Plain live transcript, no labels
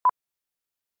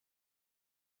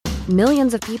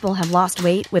Millions of people have lost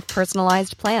weight with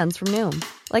personalized plans from Noom.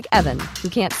 Like Evan, who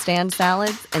can't stand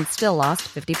salads and still lost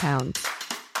 50 pounds.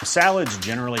 Salads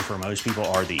generally for most people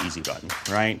are the easy button,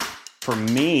 right? For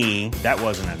me, that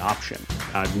wasn't an option.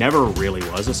 I never really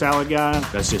was a salad guy.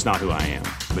 That's just not who I am.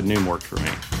 But Noom worked for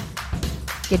me.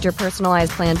 Get your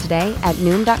personalized plan today at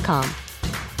Noom.com.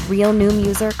 Real Noom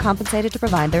user compensated to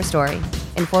provide their story.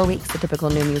 In 4 weeks, the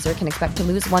typical Noom user can expect to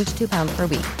lose 1 to 2 pounds per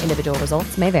week. Individual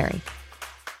results may vary.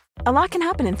 A lot can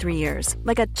happen in 3 years,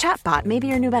 like a chatbot may be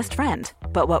your new best friend.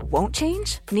 But what won't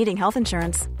change? Needing health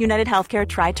insurance. United Healthcare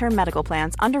Tri-Term Medical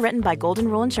Plans, underwritten by Golden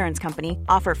Rule Insurance Company,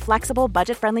 offer flexible,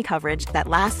 budget-friendly coverage that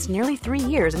lasts nearly 3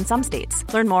 years in some states.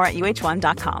 Learn more at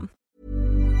uh1.com.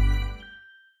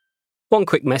 One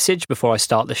quick message before I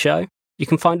start the show. You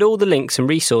can find all the links and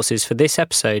resources for this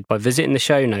episode by visiting the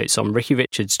show notes on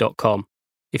rickyrichards.com.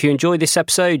 If you enjoy this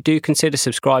episode, do consider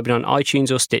subscribing on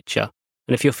iTunes or Stitcher.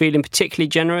 And if you're feeling particularly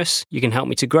generous, you can help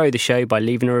me to grow the show by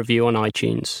leaving a review on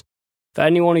iTunes. For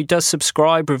anyone who does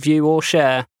subscribe, review or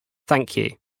share, thank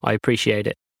you. I appreciate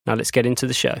it. Now let's get into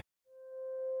the show.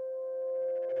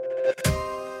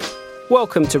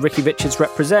 Welcome to Ricky Richards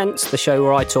Represents, the show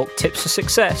where I talk tips for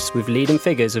success with leading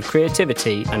figures of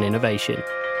creativity and innovation.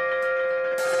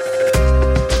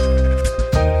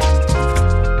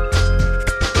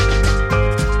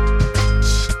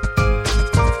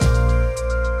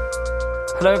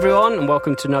 Hello everyone and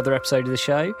welcome to another episode of the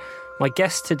show. My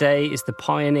guest today is the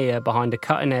pioneer behind a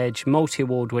cutting-edge,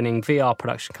 multi-award-winning VR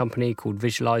production company called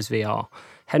Visualize VR.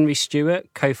 Henry Stewart,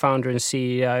 co-founder and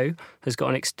CEO, has got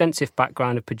an extensive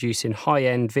background of producing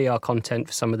high-end VR content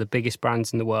for some of the biggest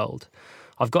brands in the world.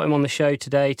 I've got him on the show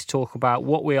today to talk about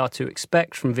what we are to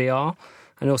expect from VR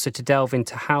and also to delve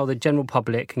into how the general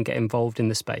public can get involved in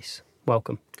the space.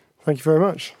 Welcome. Thank you very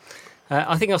much.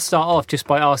 I think I'll start off just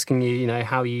by asking you,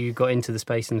 how you got into the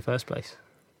space in the first place.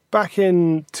 Back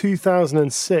in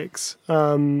 2006,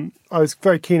 I was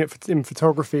very keen in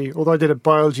photography. Although I did a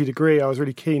biology degree, I was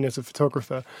really keen as a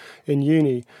photographer in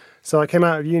uni. So I came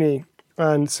out of uni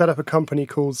and set up a company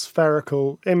called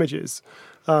Spherical Images,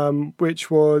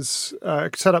 which was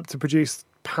set up to produce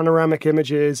panoramic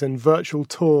images and virtual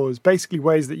tours, basically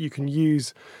ways that you can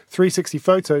use 360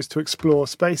 photos to explore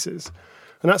spaces.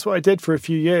 And that's what I did for a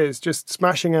few years, just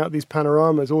smashing out these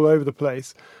panoramas all over the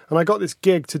place. And I got this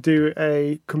gig to do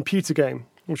a computer game,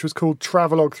 which was called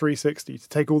Travelogue 360, to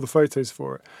take all the photos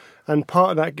for it. And part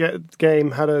of that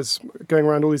game had us going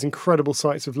around all these incredible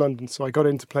sites of London. So I got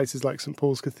into places like St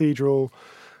Paul's Cathedral,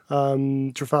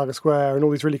 Trafalgar Square, and all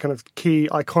these really kind of key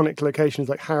iconic locations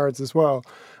like Harrods as well.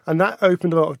 And that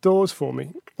opened a lot of doors for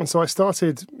me. And so I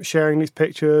started sharing these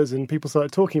pictures and people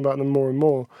started talking about them more and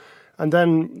more. And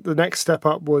then the next step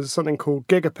up was something called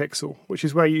gigapixel, which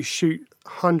is where you shoot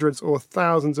hundreds or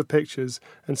thousands of pictures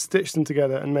and stitch them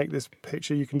together and make this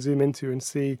picture you can zoom into and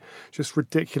see just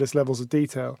ridiculous levels of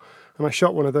detail. And I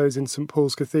shot one of those in St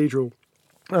Paul's Cathedral.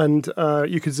 And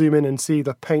you could zoom in and see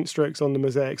the paint strokes on the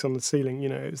mosaics on the ceiling.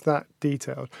 It was that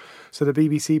detailed. So the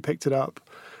BBC picked it up.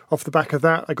 Off the back of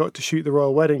that, I got to shoot the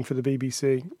royal wedding for the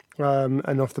BBC.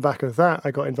 And off the back of that,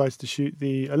 I got invited to shoot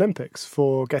the Olympics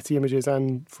for Getty Images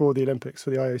and for the Olympics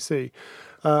for the IOC.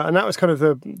 And that was kind of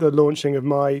the launching of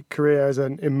my career as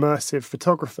an immersive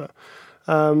photographer.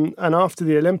 And after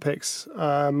the Olympics,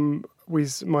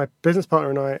 my business partner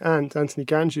and I, and Anthony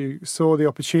Ganju, saw the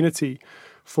opportunity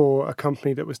for a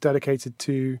company that was dedicated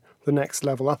to the next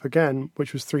level up again,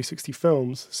 which was 360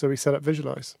 Films. So we set up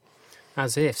Visualize.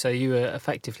 As if. So you were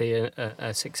effectively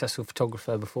a successful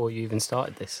photographer before you even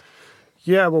started this?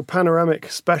 Yeah, well, panoramic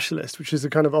specialist, which is a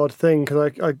kind of odd thing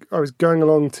because I was going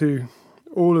along to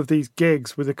all of these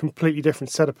gigs with a completely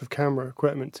different setup of camera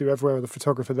equipment to every other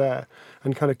photographer there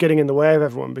and kind of getting in the way of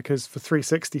everyone because for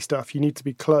 360 stuff, you need to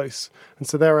be close. And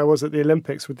so there I was at the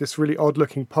Olympics with this really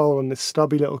odd-looking pole and this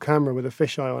stubby little camera with a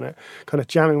fisheye on it, kind of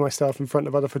jamming myself in front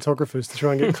of other photographers to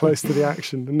try and get close to the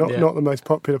action and not the most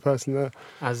popular person there.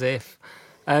 As if.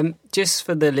 Just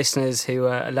for the listeners who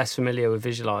are less familiar with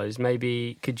Visualize,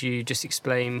 maybe could you just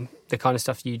explain the kind of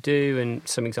stuff you do and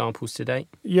some examples to date?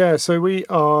 Yeah, so we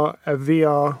are a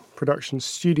VR production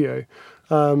studio.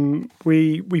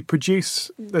 We produce,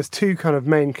 there's two kind of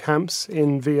main camps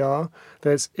in VR.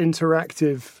 There's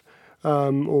interactive,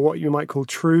 or what you might call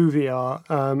true VR,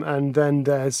 and then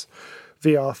there's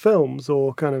VR films,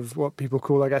 or kind of what people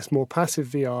call, I guess, more passive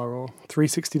VR or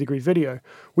 360-degree video.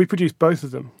 We produce both of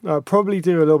them. Probably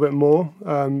do a little bit more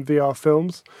VR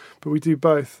films, but we do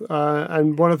both.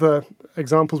 And one of the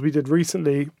examples we did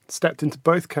recently stepped into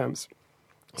both camps.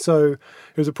 So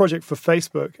it was a project for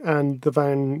Facebook,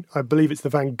 and I believe it's the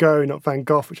Van Gogh, not Van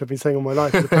Gogh, which I've been saying all my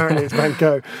life, but apparently it's Van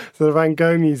Gogh. So the Van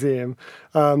Gogh Museum,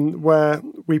 where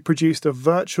we produced a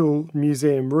virtual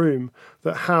museum room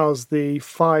that housed the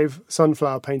 5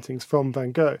 sunflower paintings from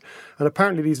Van Gogh. And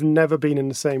apparently these have never been in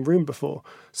the same room before.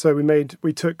 So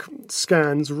we took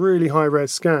scans, really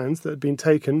high-res scans that had been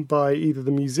taken by either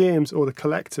the museums or the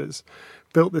collectors,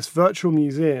 built this virtual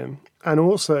museum, and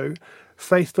also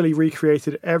faithfully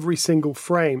recreated every single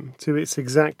frame to its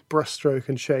exact brushstroke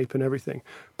and shape and everything,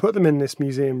 put them in this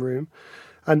museum room,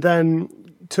 and then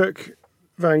took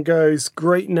Van Gogh's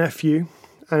great nephew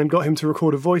and got him to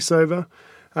record a voiceover.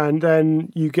 And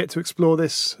then you get to explore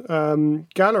this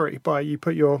gallery you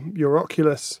put your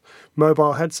Oculus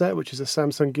mobile headset, which is a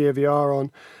Samsung Gear VR,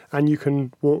 on, and you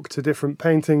can walk to different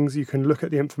paintings. You can look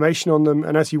at the information on them.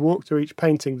 And as you walk through each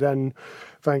painting, then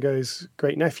Van Gogh's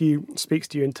great nephew speaks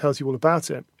to you and tells you all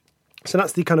about it. So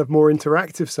that's the kind of more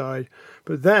interactive side.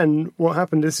 But then what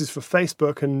happened, this is for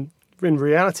Facebook, and in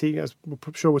reality, as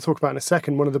I'm sure we'll talk about in a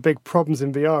second, one of the big problems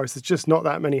in VR is there's just not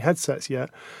that many headsets yet.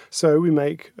 So we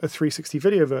make a 360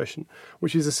 video version,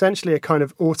 which is essentially a kind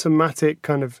of automatic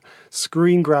kind of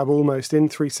screen grab almost in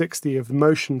 360 of the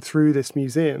motion through this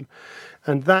museum.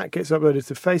 And that gets uploaded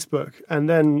to Facebook. And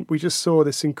then we just saw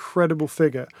this incredible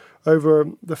figure. Over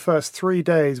the first 3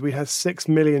 days, we had 6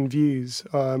 million views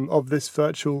of this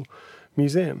virtual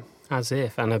museum. As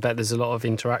if, and I bet there's a lot of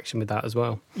interaction with that as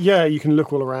well. Yeah, you can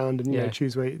look all around and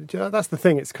choose where that's the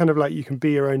thing. It's kind of like you can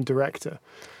be your own director.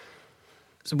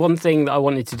 So one thing that I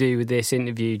wanted to do with this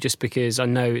interview, just because I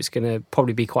know it's going to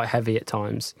probably be quite heavy at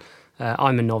times,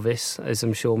 I'm a novice, as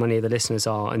I'm sure many of the listeners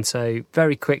are, and so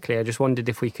very quickly I just wondered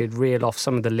if we could reel off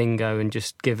some of the lingo and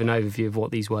just give an overview of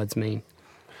what these words mean.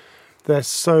 There's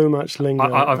so much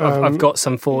lingo. I've got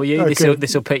some for you. Okay.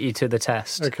 This will put you to the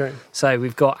test. Okay. So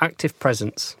we've got active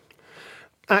presence.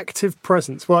 Active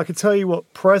presence. Well, I can tell you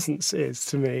what presence is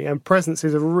to me, and presence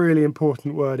is a really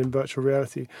important word in virtual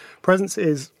reality. Presence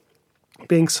is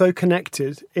being so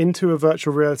connected into a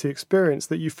virtual reality experience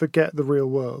that you forget the real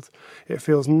world. It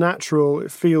feels natural,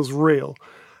 it feels real.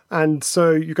 And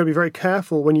so you've got to be very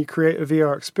careful when you create a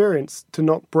VR experience to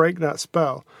not break that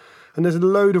spell. And there's a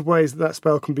load of ways that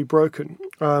spell can be broken.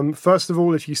 First of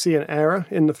all, if you see an error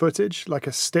in the footage, like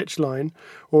a stitch line,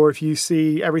 or if you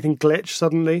see everything glitch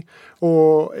suddenly,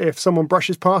 or if someone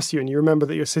brushes past you and you remember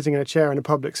that you're sitting in a chair in a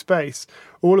public space,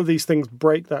 all of these things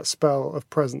break that spell of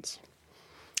presence.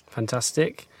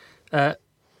 Fantastic.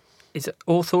 Is it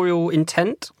authorial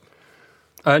intent?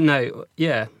 No,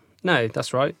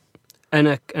 that's right. And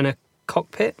a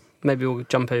cockpit? Maybe we'll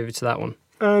jump over to that one.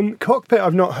 Cockpit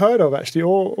I've not heard of, actually,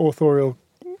 or authorial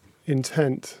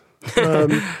intent.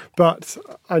 But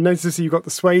I noticed you've got the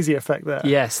Swayze effect there.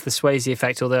 Yes, the Swayze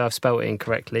effect, although I've spelt it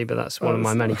incorrectly, but that's one of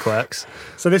my many quirks.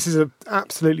 So this is an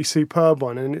absolutely superb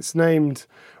one, and it's named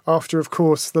after, of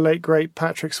course, the late, great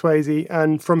Patrick Swayze,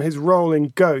 and from his role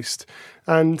in Ghost.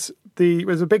 And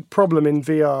there's a big problem in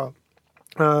VR,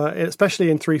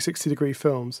 especially in 360-degree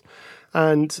films.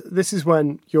 And this is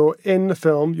when you're in the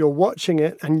film, you're watching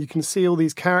it, and you can see all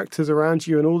these characters around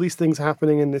you and all these things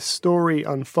happening in this story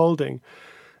unfolding.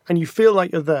 And you feel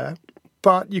like you're there,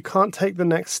 but you can't take the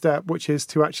next step, which is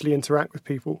to actually interact with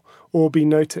people or be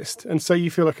noticed. And so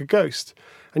you feel like a ghost.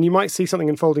 And you might see something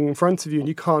unfolding in front of you and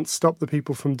you can't stop the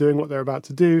people from doing what they're about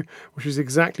to do, which is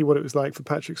exactly what it was like for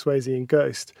Patrick Swayze in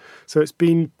Ghost. So it's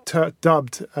been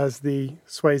dubbed as the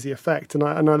Swayze effect, and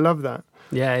I love that.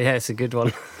 Yeah, it's a good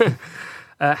one.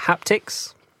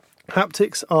 Haptics?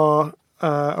 Haptics are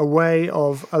a way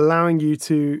of allowing you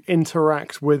to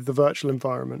interact with the virtual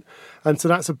environment. And so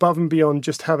that's above and beyond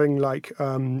just having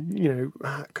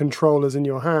controllers in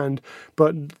your hand.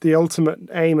 But the ultimate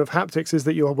aim of haptics is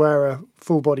that you'll wear a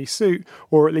full body suit,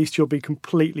 or at least you'll be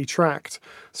completely tracked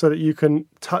so that you can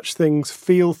touch things,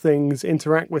 feel things,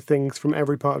 interact with things from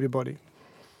every part of your body.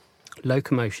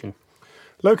 Locomotion.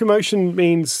 Locomotion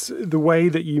means the way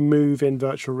that you move in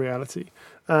virtual reality.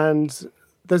 And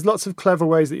there's lots of clever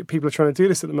ways that people are trying to do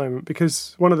this at the moment,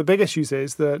 because one of the big issues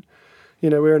is that,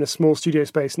 we're in a small studio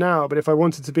space now, but if I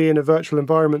wanted to be in a virtual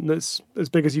environment that's as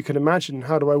big as you can imagine,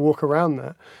 how do I walk around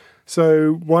that?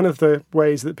 So one of the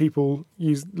ways that people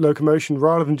use locomotion,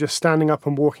 rather than just standing up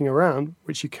and walking around,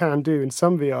 which you can do in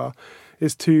some VR,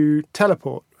 is to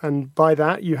teleport. And by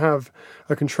that, you have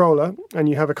a controller and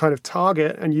you have a kind of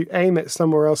target and you aim it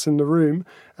somewhere else in the room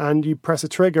and you press a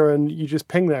trigger and you just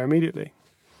ping there immediately.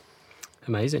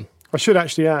 Amazing. I should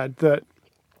actually add that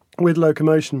with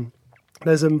locomotion,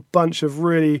 there's a bunch of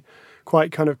really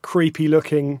quite kind of creepy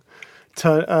looking,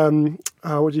 what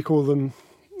do you call them?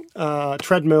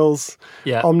 treadmills,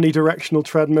 omnidirectional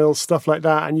treadmills, stuff like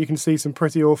that. And you can see some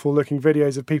pretty awful looking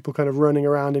videos of people kind of running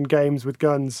around in games with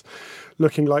guns,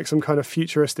 looking like some kind of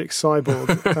futuristic cyborg.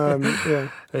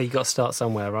 Well, you've got to start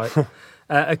somewhere, right?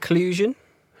 Occlusion?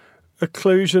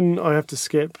 Occlusion, I have to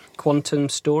skip. Quantum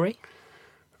story?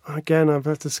 Again, I've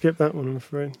had to skip that one, I'm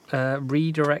afraid.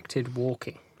 Redirected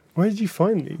walking. Where did you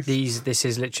find these? This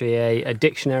is literally a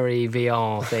dictionary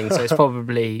VR thing, so it's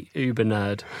probably uber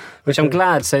nerd, which I'm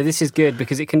glad. So this is good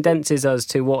because it condenses us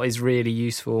to what is really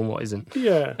useful and what isn't.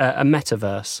 Yeah. A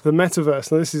metaverse. The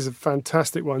metaverse. Now, this is a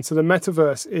fantastic one. So the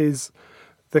metaverse is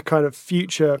the kind of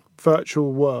future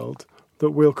virtual world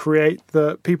that we'll create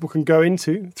that people can go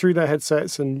into through their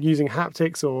headsets and using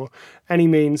haptics or any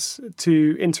means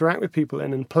to interact with people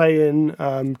in and play in,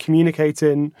 communicate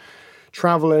in,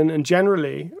 travel in, and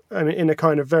generally, in a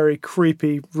kind of very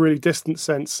creepy, really distant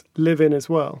sense, live in as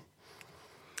well.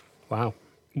 Wow.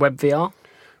 Web VR?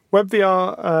 Web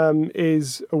VR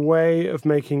is a way of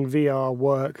making VR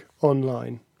work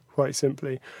online, quite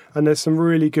simply. And there's some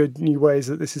really good new ways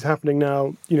that this is happening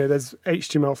now. You know, there's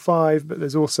HTML5, but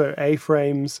there's also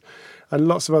A-frames and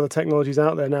lots of other technologies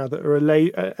out there now that are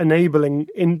enabling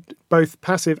in both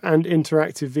passive and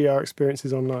interactive VR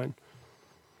experiences online.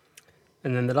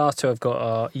 And then the last two I've got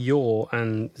are Yaw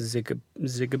and Zigaba.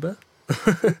 Zeitgeber.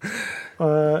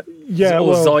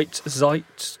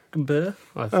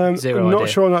 I'm zero not idea.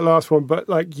 sure on that last one, but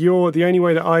like Yaw, the only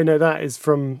way that I know that is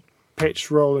from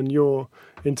pitch, roll, and yaw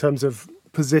in terms of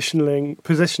positioning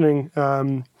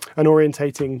and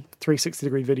orientating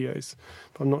 360-degree videos.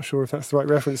 But I'm not sure if that's the right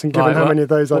reference. And given how many of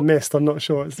those I missed, I'm not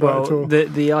sure it's right at all.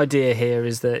 The idea here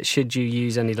is that should you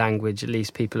use any language, at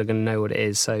least people are going to know what it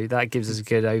is. So that gives us a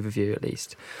good overview, at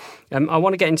least. I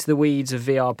want to get into the weeds of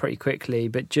VR pretty quickly,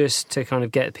 but just to kind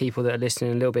of get people that are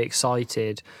listening a little bit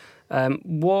excited,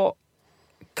 what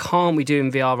can't we do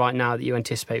in VR right now that you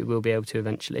anticipate we will be able to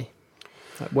eventually?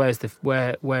 Like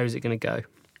where is it going to go?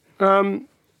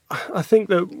 I think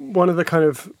that one of the kind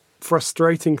of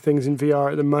frustrating things in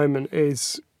VR at the moment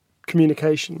is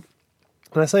communication.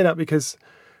 And I say that because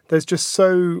there's just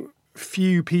so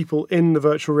few people in the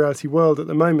virtual reality world at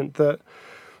the moment that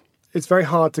it's very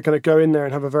hard to kind of go in there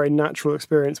and have a very natural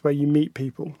experience where you meet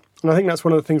people. And I think that's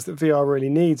one of the things that VR really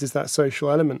needs is that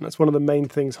social element. That's one of the main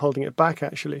things holding it back,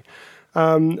 actually.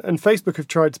 And Facebook have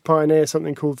tried to pioneer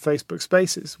something called Facebook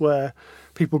Spaces, where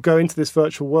people go into this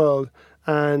virtual world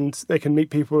and they can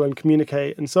meet people and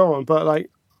communicate and so on. But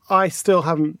like, I still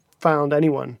haven't found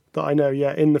anyone that I know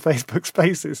yet in the Facebook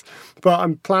Spaces. But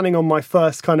I'm planning on my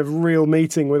first kind of real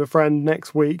meeting with a friend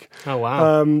next week. Oh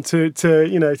wow! To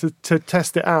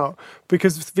test it out,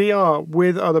 because VR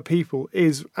with other people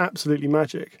is absolutely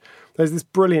magic. There's this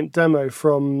brilliant demo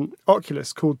from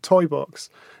Oculus called Toybox,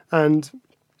 and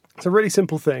it's a really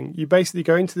simple thing. You basically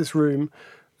go into this room,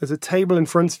 there's a table in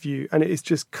front of you, and it is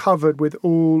just covered with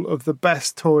all of the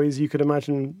best toys you could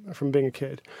imagine from being a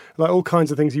kid. Like all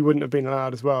kinds of things you wouldn't have been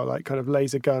allowed as well, like kind of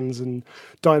laser guns and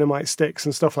dynamite sticks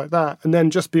and stuff like that. And then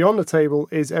just beyond the table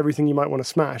is everything you might want to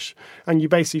smash. And you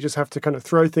basically just have to kind of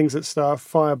throw things at stuff,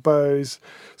 fire bows,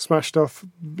 smash stuff,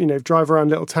 drive around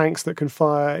little tanks that can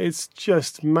fire. It's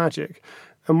just magic.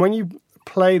 And when you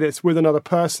play this with another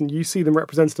person, you see them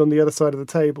represented on the other side of the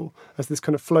table as this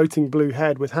kind of floating blue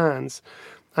head with hands.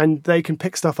 And they can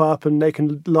pick stuff up and they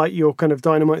can light your kind of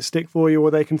dynamite stick for you, or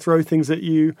they can throw things at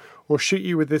you or shoot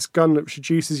you with this gun that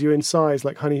reduces you in size,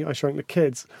 like Honey, I Shrunk the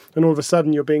Kids. And all of a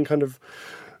sudden you're being kind of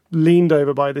leaned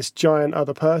over by this giant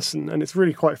other person, and it's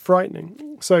really quite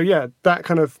frightening. So yeah, that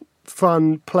kind of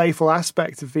fun, playful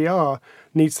aspect of VR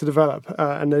needs to develop,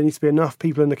 and there needs to be enough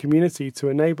people in the community to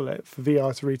enable it for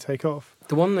VR to really take off.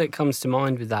 The one that comes to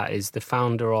mind with that is the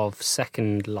founder of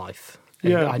Second Life.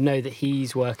 Yeah. I know that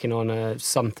he's working on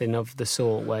something of the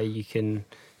sort where you can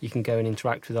go and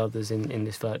interact with others in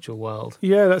this virtual world.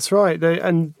 Yeah, that's right.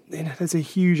 There's a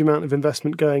huge amount of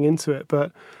investment going into it,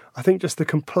 but I think just the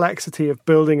complexity of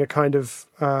building a kind of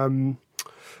a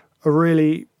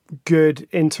really good,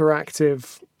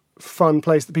 interactive, fun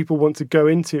place that people want to go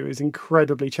into is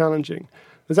incredibly challenging.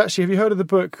 Have you heard of the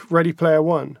book Ready Player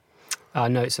One? I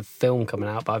know it's a film coming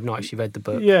out, but I've not actually read the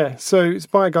book. Yeah, so it's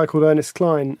by a guy called Ernest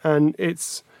Cline, and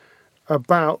it's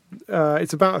about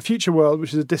a future world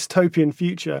which is a dystopian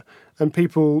future, and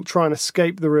people try and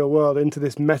escape the real world into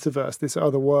this metaverse, this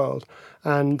other world.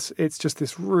 And it's just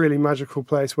this really magical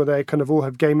place where they kind of all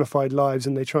have gamified lives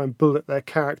and they try and bullet their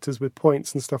characters with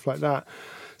points and stuff like that.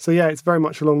 So yeah, it's very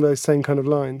much along those same kind of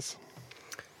lines.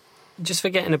 Just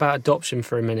forgetting about adoption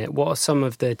for a minute, what are some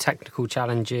of the technical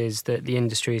challenges that the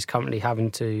industry is currently having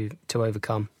to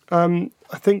overcome? I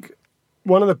think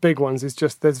one of the big ones is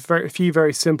just there's a few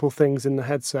very simple things in the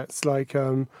headsets, like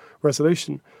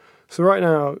resolution. So right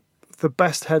now, the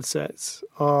best headsets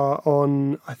are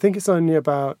on, I think it's only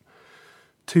about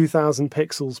 2,000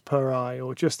 pixels per eye,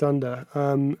 or just under,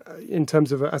 in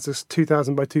terms of as a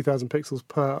 2,000 by 2,000 pixels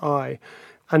per eye.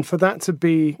 And for that to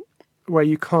be where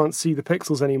you can't see the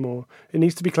pixels anymore, it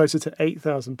needs to be closer to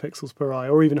 8,000 pixels per eye,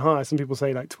 or even higher. Some people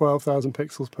say like 12,000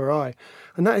 pixels per eye.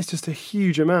 And that is just a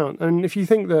huge amount. And if you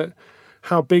think that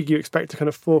how big you expect a kind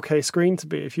of 4K screen to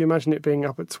be, if you imagine it being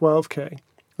up at 12K,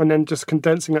 and then just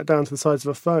condensing that down to the size of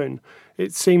a phone,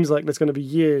 it seems like there's going to be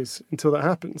years until that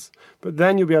happens. But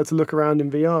then you'll be able to look around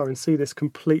in VR and see this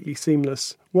completely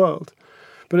seamless world.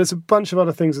 But there's a bunch of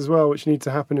other things as well which need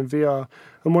to happen in VR.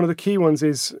 And one of the key ones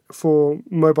is for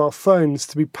mobile phones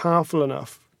to be powerful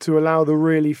enough to allow the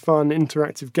really fun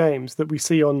interactive games that we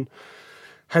see on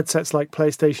headsets like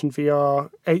PlayStation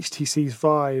VR, HTC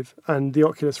Vive, and the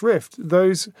Oculus Rift.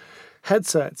 Those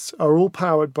headsets are all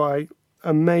powered by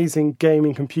amazing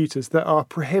gaming computers that are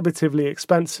prohibitively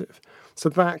expensive. So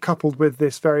that, coupled with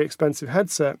this very expensive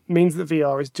headset, means that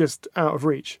VR is just out of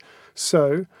reach.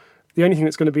 So the only thing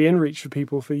that's going to be in reach for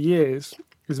people for years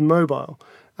is mobile.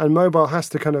 And mobile has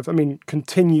to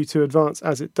continue to advance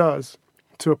as it does,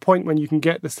 to a point when you can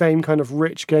get the same kind of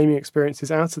rich gaming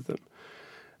experiences out of them.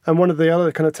 And one of the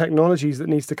other kind of technologies that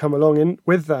needs to come along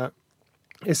with that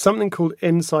is something called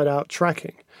inside-out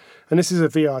tracking. And this is a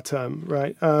VR term,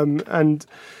 right? And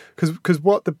because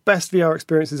what the best VR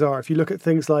experiences are, if you look at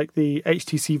things like the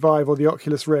HTC Vive or the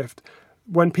Oculus Rift,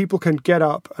 when people can get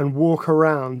up and walk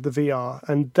around the VR,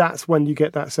 and that's when you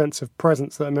get that sense of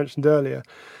presence that I mentioned earlier.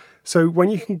 So when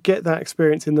you can get that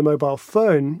experience in the mobile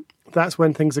phone, that's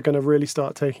when things are going to really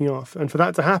start taking off. And for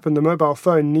that to happen, the mobile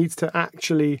phone needs to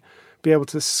actually be able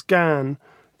to scan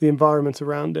the environment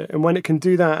around it. And when it can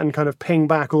do that and kind of ping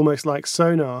back almost like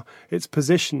sonar its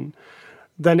position,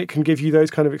 then it can give you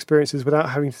those kind of experiences without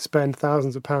having to spend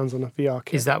thousands of pounds on a VR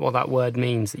kit. Is that what that word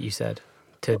means that you said?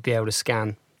 To be able to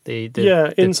scan?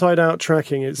 Inside-out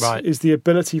tracking is the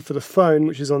ability for the phone,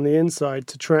 which is on the inside,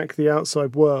 to track the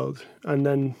outside world and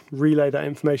then relay that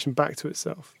information back to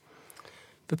itself.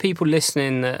 For people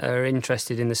listening that are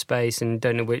interested in the space and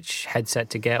don't know which headset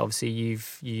to get, obviously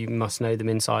you must know them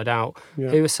inside out. Yeah.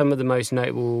 Who are some of the most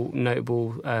notable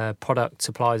product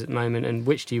suppliers at the moment, and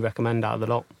which do you recommend out of the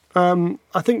lot?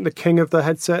 I think the king of the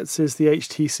headsets is the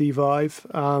HTC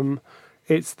Vive.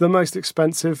 It's the most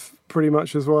expensive, pretty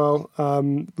much as well.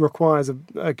 Requires,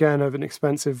 an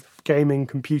expensive gaming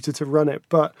computer to run it.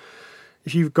 But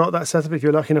if you've got that setup, if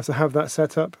you're lucky enough to have that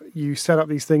setup, you set up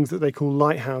these things that they call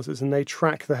lighthouses, and they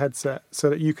track the headset so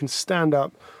that you can stand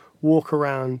up, walk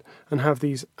around, and have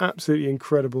these absolutely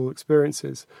incredible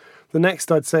experiences. The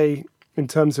next, I'd say, in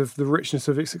terms of the richness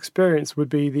of its experience, would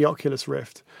be the Oculus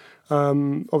Rift.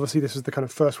 Obviously, this was the kind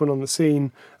of first one on the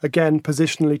scene. Again,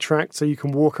 positionally tracked, so you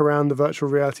can walk around the virtual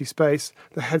reality space.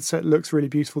 The headset looks really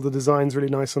beautiful. The design's really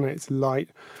nice on it. It's light.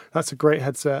 That's a great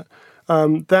headset.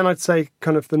 Then I'd say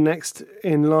kind of the next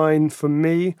in line for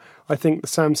me, I think the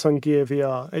Samsung Gear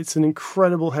VR. It's an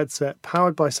incredible headset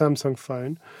powered by Samsung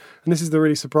phone. And this is the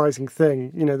really surprising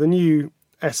thing. You know, the new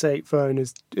S8 phone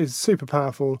is super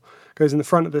powerful, goes in the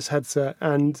front of this headset,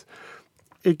 and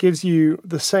it gives you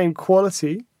the same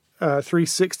quality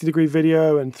 360-degree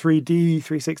video and 3D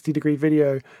 360-degree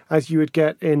video as you would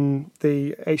get in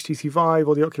the HTC Vive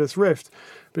or the Oculus Rift.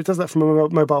 But it does that from a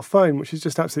mobile phone, which is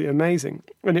just absolutely amazing.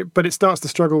 But it starts to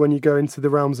struggle when you go into the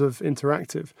realms of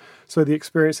interactive. So the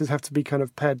experiences have to be kind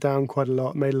of pared down quite a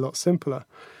lot, made a lot simpler.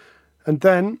 And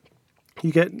then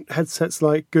you get headsets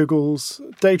like Google's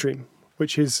Daydream,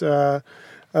 which is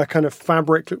a kind of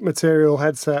fabric material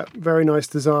headset, very nice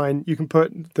design. You can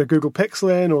put the Google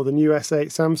Pixel in or the new S8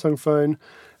 Samsung phone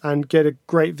and get a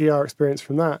great VR experience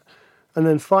from that. And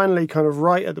then finally, kind of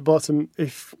right at the bottom,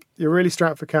 if you're really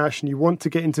strapped for cash and you want to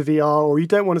get into VR, or you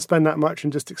don't want to spend that much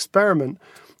and just experiment,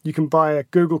 you can buy a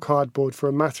Google Cardboard for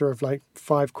a matter of like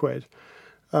 £5.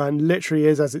 And literally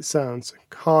is as it sounds.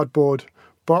 Cardboard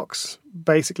box,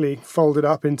 basically folded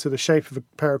up into the shape of a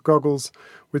pair of goggles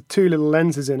with two little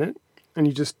lenses in it. And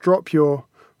you just drop your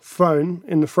phone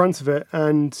in the front of it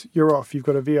and you're off. You've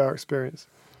got a VR experience.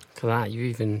 Look at that. You've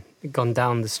even gone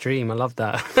down the stream. I love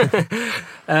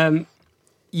that.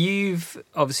 You've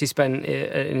obviously spent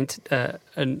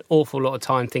an awful lot of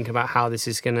time thinking about how this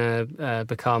is going to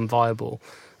become viable.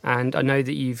 And I know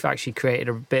that you've actually created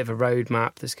a bit of a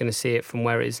roadmap that's going to see it from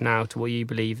where it is now to what you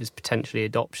believe is potentially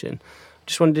adoption.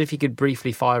 Just wondered if you could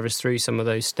briefly fire us through some of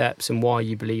those steps and why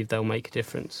you believe they'll make a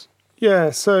difference.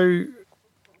 Yeah, so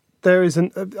there is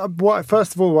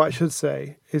first of all, what I should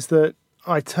say is that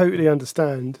I totally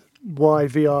understand why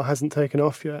VR hasn't taken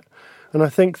off yet. And I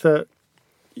think that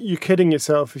you're kidding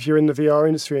yourself if you're in the VR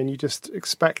industry and you just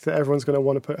expect that everyone's going to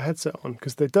want to put a headset on,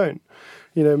 because they don't.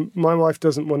 You know, my wife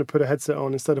doesn't want to put a headset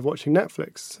on instead of watching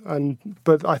Netflix.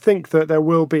 But I think that there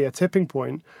will be a tipping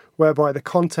point whereby the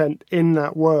content in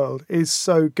that world is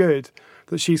so good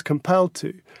that she's compelled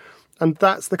to. And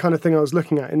that's the kind of thing I was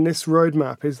looking at in this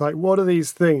roadmap, is like, what are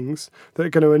these things that are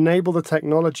going to enable the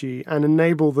technology and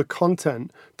enable the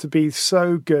content to be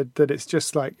so good that it's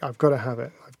just like, I've got to have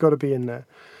it. I've got to be in there.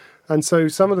 And so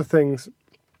some of the things,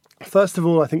 first of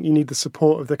all, I think you need the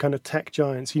support of the kind of tech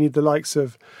giants. You need the likes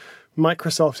of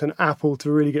Microsoft and Apple to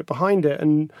really get behind it.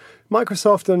 And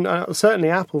Microsoft and certainly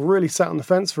Apple really sat on the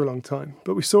fence for a long time.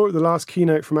 But we saw at the last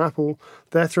keynote from Apple,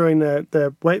 they're throwing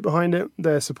their weight behind it.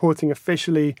 They're supporting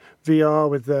officially VR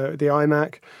with the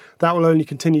iMac. That will only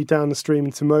continue down the stream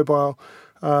into mobile.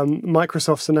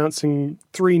 Microsoft's announcing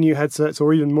 3 new headsets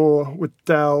or even more with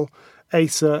Dell,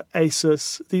 Acer,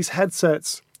 Asus. These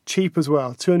headsets, cheap as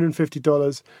well,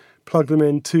 $250. Plug them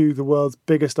into the world's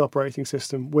biggest operating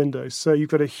system, Windows. So you've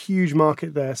got a huge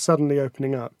market there suddenly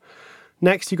opening up.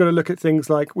 Next, you've got to look at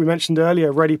things like, we mentioned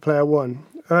earlier, Ready Player One.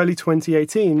 Early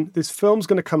 2018, this film's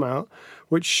going to come out,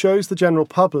 which shows the general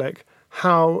public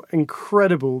how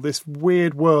incredible this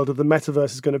weird world of the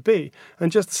metaverse is going to be,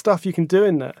 and just the stuff you can do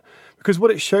in there. Because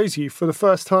what it shows you for the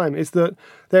first time is that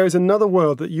there is another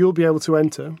world that you'll be able to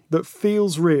enter that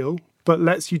feels real, but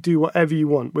lets you do whatever you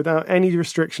want without any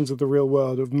restrictions of the real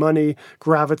world, of money,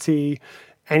 gravity,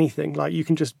 anything. Like, you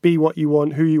can just be what you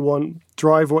want, who you want,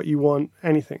 drive what you want,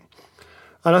 anything.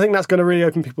 And I think that's going to really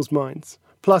open people's minds.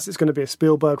 Plus, it's going to be a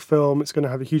Spielberg film. It's going to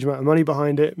have a huge amount of money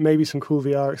behind it, maybe some cool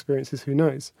VR experiences, who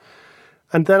knows.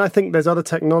 And then I think there's other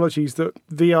technologies that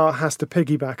VR has to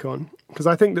piggyback on, because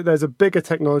I think that there's a bigger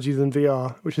technology than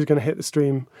VR, which is going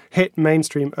to hit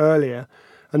mainstream earlier,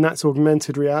 and that's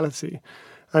augmented reality.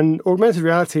 And augmented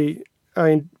reality, I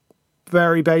mean,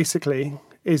 very basically,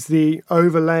 is the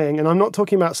overlaying, and I'm not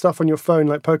talking about stuff on your phone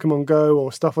like Pokemon Go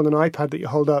or stuff on an iPad that you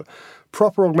hold up.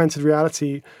 Proper augmented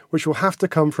reality, which will have to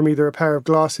come from either a pair of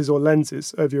glasses or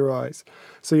lenses over your eyes.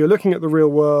 So you're looking at the real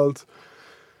world,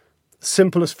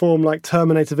 simplest form like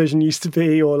Terminator vision used to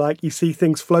be, or like you see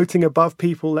things floating above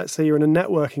people. Let's say you're in a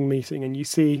networking meeting and you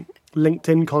see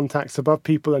LinkedIn contacts above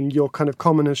people and your kind of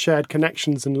common and shared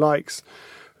connections and likes.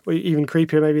 Or even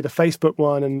creepier, maybe the Facebook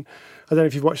one. And I don't know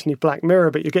if you've watched any Black Mirror,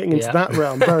 but you're getting into that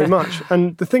realm very much.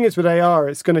 And the thing is with AR,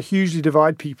 it's going to hugely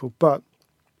divide people, but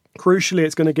crucially,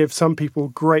 it's going to give some people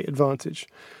great advantage.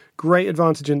 Great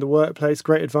advantage in the workplace,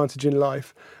 great advantage in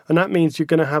life. And that means you're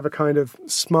going to have a kind of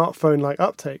smartphone-like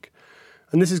uptake.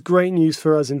 And this is great news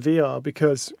for us in VR,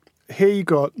 because here you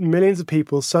got millions of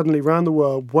people suddenly around the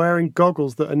world wearing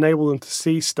goggles that enable them to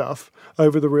see stuff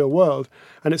over the real world.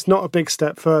 And it's not a big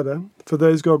step further for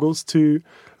those goggles to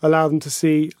allow them to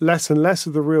see less and less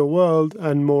of the real world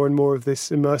and more of this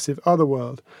immersive other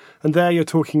world. And there you're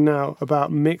talking now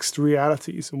about mixed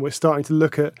realities. And we're starting to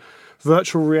look at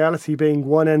virtual reality being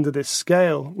one end of this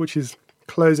scale, which is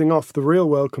closing off the real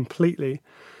world completely.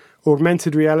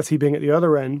 Augmented reality being at the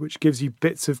other end, which gives you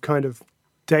bits of kind of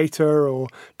data or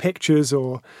pictures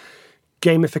or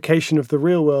gamification of the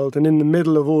real world. And in the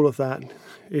middle of all of that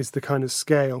is the kind of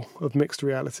scale of mixed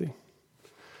reality.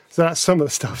 So that's some of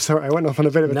the stuff. Sorry, I went off on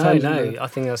a bit of a tangent. No, I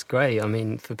think that's great. I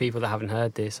mean, for people that haven't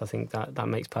heard this, I think that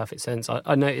makes perfect sense.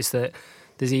 I noticed that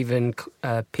there's even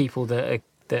people that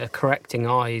are correcting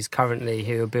eyes currently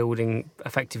who are building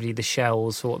effectively the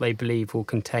shells for what they believe will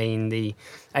contain the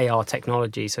AR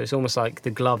technology. So it's almost like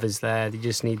the glove is there. You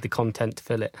just need the content to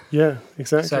fill it. Yeah,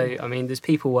 exactly. So, I mean, there's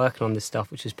people working on this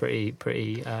stuff, which is pretty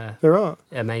there are.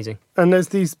 Amazing. And there's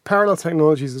these parallel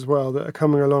technologies as well that are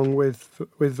coming along with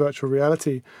virtual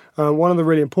reality. One of the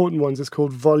really important ones is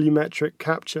called volumetric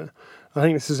capture. I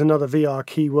think this is another VR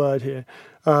keyword here.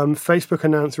 Facebook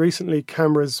announced recently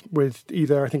cameras with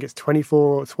either, I think it's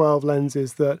 24 or 12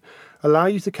 lenses that allow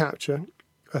you to capture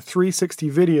a 360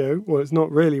 video. Well, it's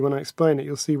not really. When I explain it,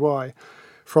 you'll see why.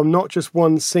 From not just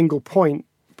one single point,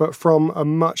 but from a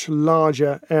much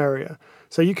larger area.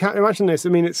 So you can't imagine this. I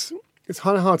mean, it's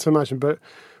kind of hard to imagine, but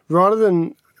rather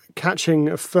than catching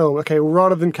a film,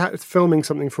 rather than filming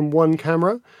something from one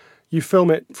camera, you film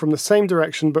it from the same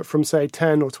direction, but from, say,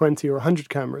 10 or 20 or 100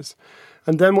 cameras.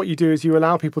 And then what you do is you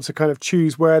allow people to kind of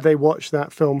choose where they watch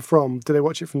that film from. Do they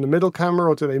watch it from the middle camera,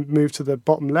 or do they move to the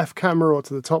bottom left camera or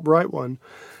to the top right one?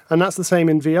 And that's the same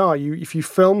in VR. If you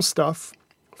film stuff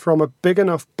from a big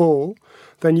enough ball,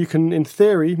 then you can, in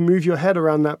theory, move your head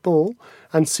around that ball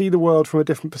and see the world from a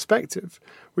different perspective,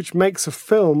 which makes a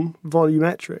film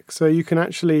volumetric. So you can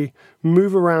actually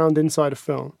move around inside a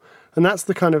film. And that's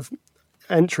the kind of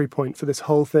entry point for this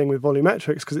whole thing with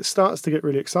volumetrics, because it starts to get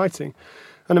really exciting.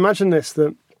 And imagine this,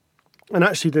 and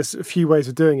actually there's a few ways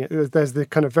of doing it. There's the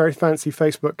kind of very fancy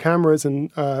Facebook cameras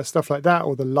and stuff like that,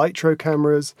 or the Litro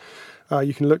cameras.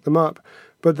 You can look them up.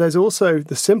 But there's also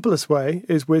the simplest way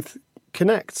is with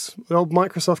Kinects, the old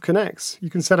Microsoft Kinects. You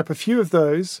can set up a few of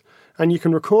those and you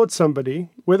can record somebody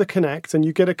with a Kinect and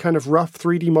you get a kind of rough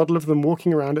 3D model of them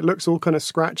walking around. It looks all kind of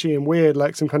scratchy and weird,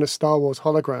 like some kind of Star Wars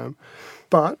hologram,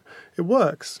 but it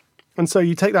works. And so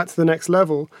you take that to the next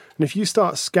level. And if you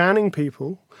start scanning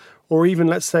people, or even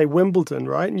let's say Wimbledon,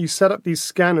 right? And you set up these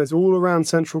scanners all around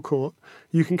Central Court,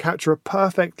 you can capture a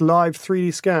perfect live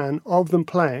 3D scan of them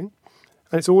playing.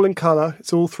 And it's all in colour,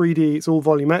 it's all 3D, it's all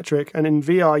volumetric. And in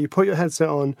VR, you put your headset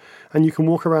on and you can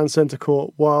walk around centre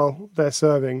court while they're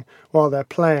serving, while they're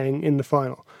playing in the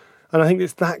final. And I think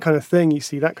it's that kind of thing, you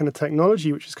see, that kind of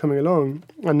technology which is coming along.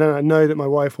 And then I know that my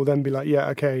wife will then be like, yeah,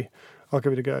 okay, I'll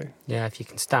give it a go. Yeah, if you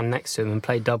can stand next to them and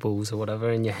play doubles or whatever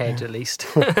in your head at least.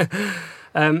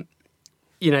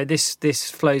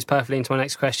 This flows perfectly into my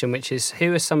next question, which is,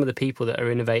 who are some of the people that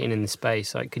are innovating in the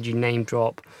space? Like, could you name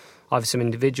drop either some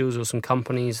individuals or some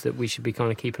companies that we should be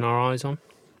kind of keeping our eyes on?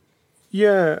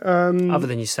 Yeah. Other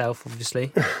than yourself,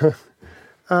 obviously.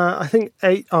 I think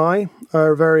 8i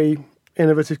are a very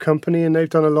innovative company, and they've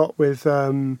done a lot with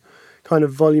kind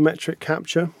of volumetric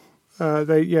capture.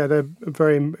 They're a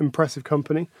very impressive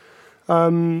company.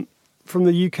 From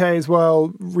the UK as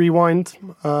well, Rewind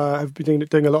have been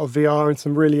doing a lot of VR and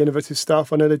some really innovative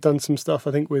stuff. I know they've done some stuff,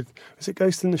 I think, with, is it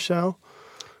Ghost in the Shell?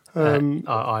 I'm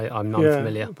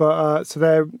non-familiar. But so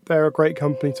they're a great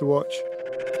company to watch.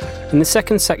 In the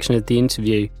second section of the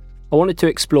interview, I wanted to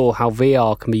explore how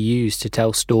VR can be used to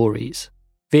tell stories.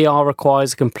 VR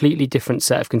requires a completely different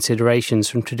set of considerations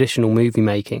from traditional movie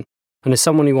making, and as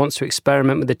someone who wants to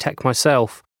experiment with the tech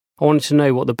myself, I wanted to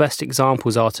know what the best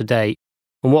examples are to date,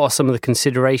 and what are some of the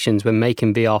considerations when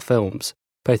making VR films,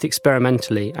 both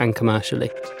experimentally and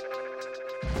commercially.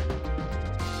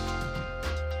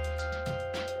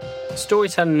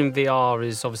 Storytelling in VR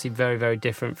is obviously very, very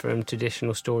different from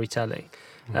traditional storytelling.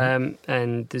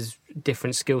 And there's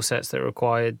different skill sets that are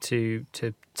required to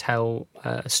tell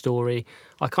a story.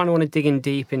 I kind of want to dig in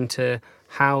deep into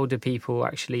how do people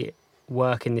actually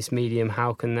work in this medium?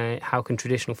 How can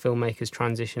traditional filmmakers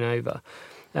transition over?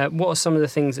 What are some of the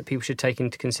things that people should take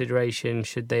into consideration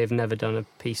should they have never done a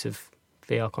piece of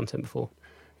VR content before?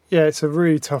 Yeah, it's a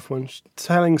really tough one.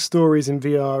 Telling stories in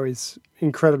VR is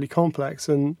incredibly complex,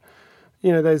 and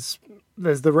there's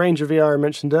the range of VR I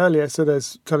mentioned earlier. So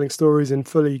there's telling stories in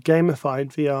fully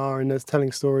gamified VR, and there's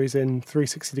telling stories in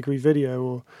 360-degree video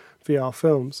or VR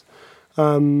films.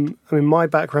 My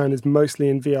background is mostly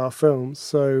in VR films,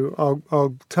 so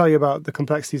I'll tell you about the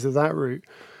complexities of that route.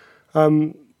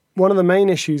 One of the main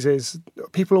issues is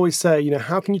people always say,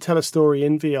 how can you tell a story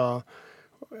in VR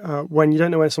when you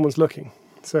don't know where someone's looking?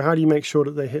 So how do you make sure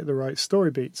that they hit the right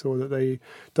story beats or that they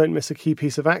don't miss a key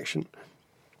piece of action?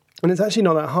 And it's actually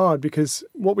not that hard, because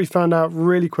what we found out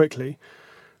really quickly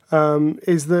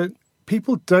is that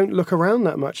people don't look around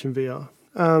that much in VR,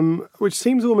 which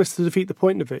seems almost to defeat the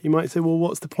point of it. You might say, well,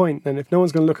 what's the point then? If no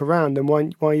one's going to look around, then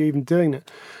why are you even doing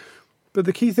it? But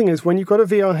the key thing is, when you've got a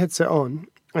VR headset on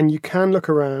and you can look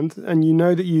around and you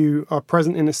know that you are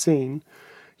present in a scene,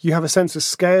 you have a sense of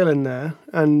scale in there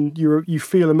and you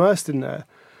feel immersed in there.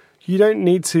 You don't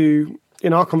need to,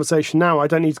 in our conversation now, I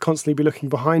don't need to constantly be looking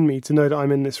behind me to know that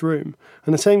I'm in this room.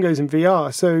 And the same goes in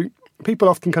VR. So people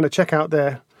often kind of check out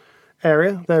their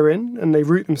area they're in and they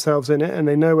root themselves in it and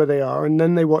they know where they are, and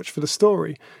then they watch for the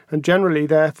story. And generally,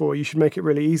 therefore, you should make it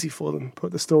really easy for them,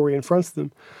 put the story in front of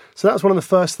them. So that's one of the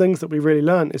first things that we really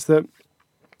learned, is that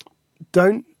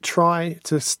don't try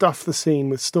to stuff the scene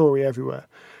with story everywhere.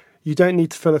 You don't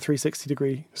need to fill a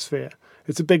 360-degree sphere.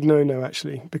 It's a big no-no,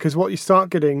 actually, because what you start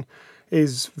getting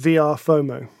is VR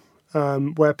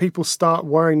FOMO, where people start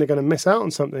worrying they're going to miss out on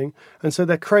something, and so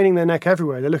they're craning their neck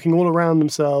everywhere. They're looking all around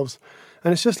themselves,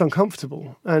 and it's just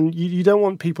uncomfortable. And you don't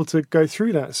want people to go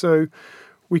through that. So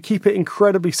we keep it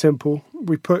incredibly simple.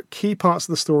 We put key parts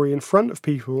of the story in front of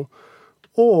people,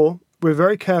 or we're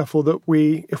very careful that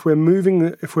if we're moving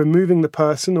the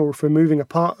person, or if we're moving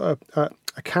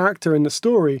a character in the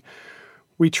story,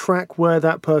 we track where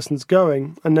that person's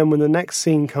going, and then when the next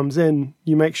scene comes in,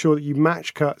 you make sure that you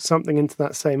match cut something into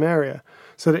that same area,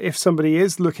 so that if somebody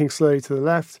is looking slowly to the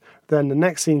left, then the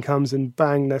next scene comes and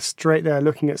bang, they're straight there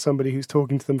looking at somebody who's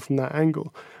talking to them from that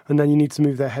angle. And then you need to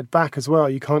move their head back as well.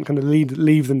 You can't kind of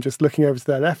leave them just looking over to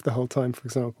their left the whole time, for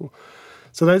example.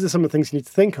 So those are some of the things you need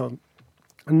to think of.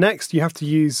 And next, you have to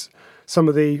use some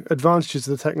of the advantages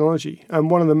of the technology. And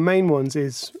one of the main ones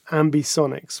is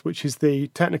ambisonics, which is the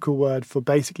technical word for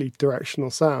basically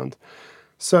directional sound.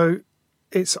 So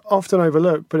it's often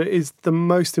overlooked, but it is the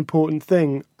most important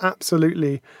thing,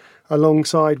 absolutely,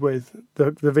 alongside with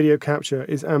the video capture,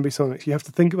 is ambisonics. You have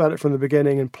to think about it from the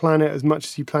beginning and plan it as much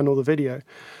as you plan all the video,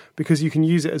 because you can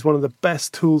use it as one of the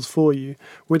best tools for you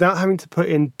without having to put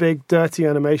in big, dirty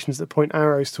animations that point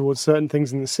arrows towards certain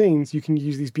things in the scenes. You can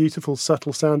use these beautiful,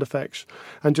 subtle sound effects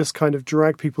and just kind of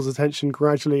drag people's attention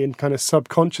gradually and kind of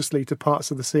subconsciously to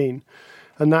parts of the scene.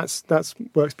 And that's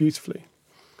works beautifully.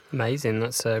 Amazing.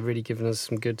 That's really given us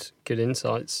some good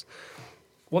insights.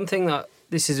 One thing that,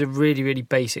 this is a really, really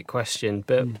basic question,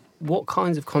 but what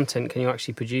kinds of content can you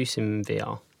actually produce in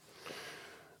VR?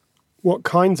 What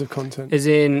kinds of content? As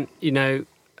in,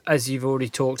 as you've already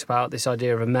talked about, this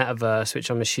idea of a metaverse, which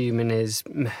I'm assuming is,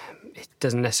 it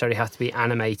doesn't necessarily have to be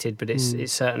animated, but it's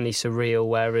certainly surreal,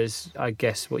 whereas I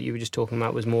guess what you were just talking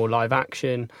about was more live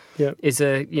action. Yeah. Is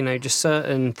there, just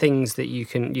certain things that you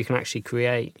can actually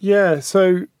create? Yeah,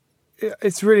 so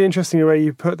it's really interesting the way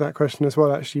you put that question as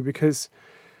well, actually, because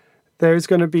there is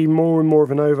going to be more and more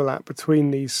of an overlap between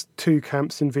these two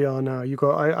camps in VR now. You've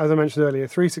got, as I mentioned earlier,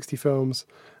 360 films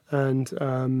and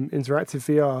interactive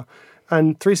VR.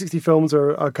 And 360 films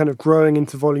are kind of growing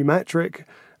into volumetric.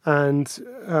 And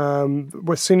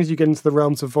as soon as you get into the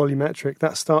realms of volumetric,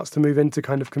 that starts to move into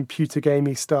kind of computer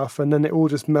gamey stuff. And then it all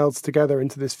just melds together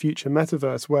into this future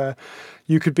metaverse where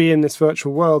you could be in this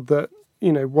virtual world that,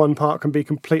 one part can be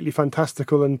completely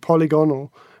fantastical and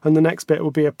polygonal, and the next bit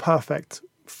will be a perfect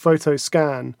photo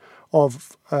scan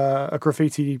of a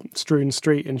graffiti-strewn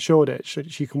street in Shoreditch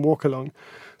that you can walk along.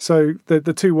 So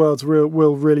the two worlds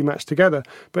will really match together.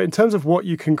 But in terms of what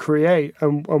you can create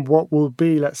and what will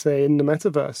be, let's say, in the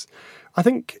metaverse, I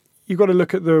think you've got to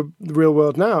look at the real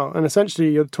world now. And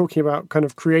essentially, you're talking about kind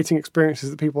of creating experiences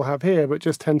that people have here, but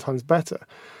just 10 times better.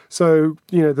 So,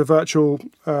 the virtual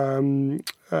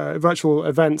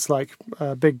events like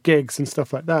big gigs and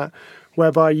stuff like that,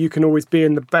 whereby you can always be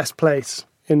in the best place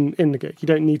in the gig. You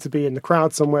don't need to be in the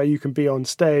crowd somewhere. You can be on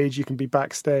stage, you can be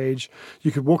backstage,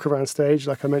 you could walk around stage,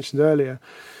 like I mentioned earlier.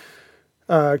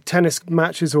 Tennis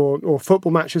matches or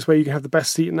football matches where you can have the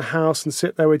best seat in the house and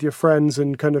sit there with your friends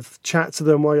and kind of chat to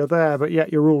them while you're there, but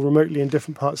yet you're all remotely in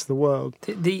different parts of the world.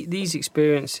 These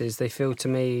experiences, they feel to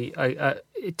me,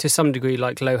 to some degree,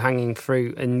 like low-hanging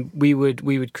fruit, and we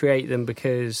would create them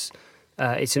because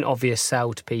it's an obvious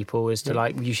sell to people as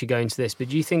to you should go into this. But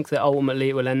do you think that ultimately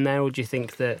it will end there, or do you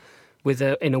think that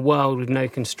in a world with no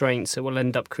constraints, it will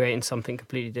end up creating something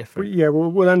completely different? Yeah,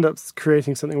 we'll end up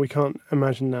creating something we can't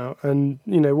imagine now. And,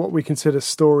 what we consider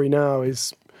story now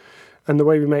is, and the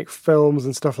way we make films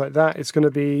and stuff like that, it's going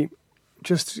to be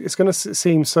it's going to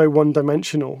seem so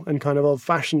one-dimensional and kind of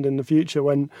old-fashioned in the future.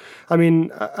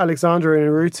 Alexandra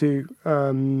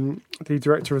Inarritu, the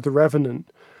director of The Revenant,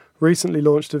 recently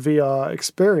launched a VR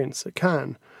experience at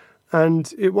Cannes.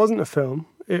 And it wasn't a film.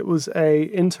 It was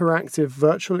a interactive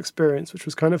virtual experience, which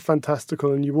was kind of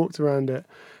fantastical, and you walked around it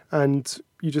and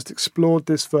you just explored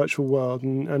this virtual world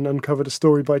and uncovered a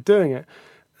story by doing it.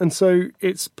 And so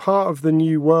it's part of the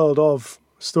new world of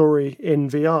story in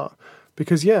VR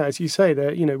because, as you say,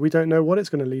 we don't know what it's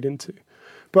going to lead into.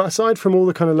 But aside from all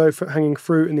the kind of low-hanging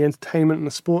fruit and the entertainment and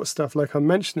the sports stuff like I'm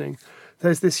mentioning,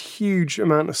 there's this huge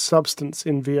amount of substance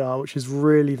in VR, which is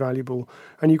really valuable.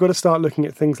 And you've got to start looking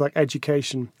at things like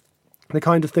education. The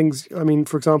kind of things,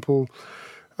 for example,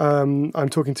 I'm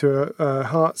talking to a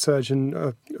heart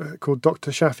surgeon called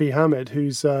Dr. Shafi Hamid,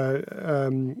 who's, I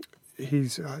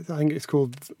think it's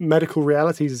called Medical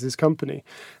Realities is his company.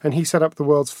 And he set up the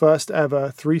world's first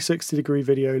ever 360-degree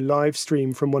video live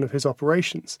stream from one of his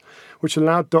operations, which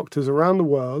allowed doctors around the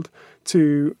world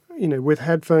to, with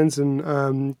headphones and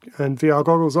VR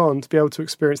goggles on, to be able to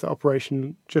experience that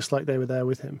operation just like they were there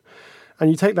with him.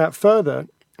 And you take that further,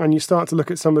 and you start to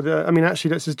look at some of the... actually,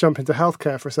 let's just jump into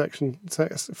healthcare for a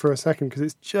second, because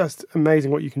it's just amazing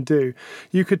what you can do.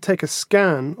 You could take a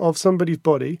scan of somebody's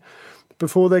body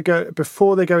before they go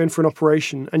in for an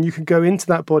operation, and you can go into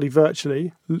that body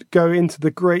virtually, go into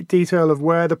the great detail of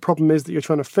where the problem is that you're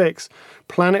trying to fix,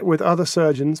 plan it with other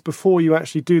surgeons before you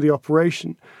actually do the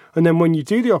operation. And then when you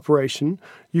do the operation,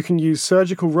 you can use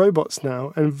surgical robots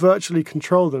now and virtually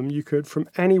control them. You could from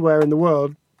anywhere in the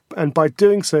world, and by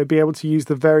doing so, be able to use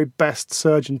the very best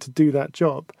surgeon to do that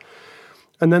job.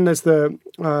 And then there's the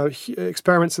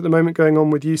experiments at the moment going on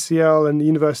with UCL and the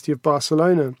University of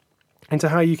Barcelona into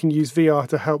how you can use VR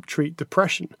to help treat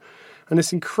depression. And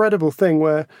this incredible thing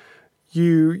where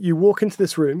you walk into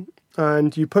this room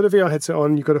and you put a VR headset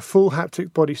on, you've got a full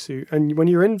haptic bodysuit, and when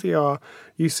you're in VR,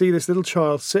 you see this little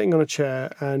child sitting on a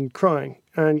chair and crying,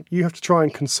 and you have to try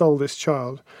and console this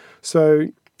child. So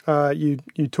you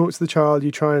talk to the child,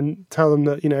 you try and tell them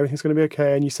that everything's going to be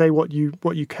okay, and you say what you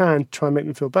can to try and make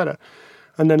them feel better.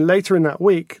 And then later in that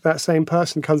week, that same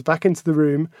person comes back into the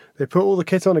room, they put all the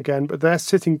kit on again, but they're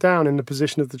sitting down in the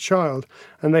position of the child,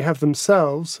 and they have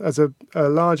themselves as a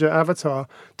larger avatar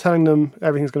telling them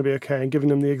everything's going to be okay and giving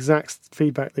them the exact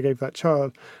feedback they gave that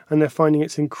child. And they're finding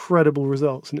its incredible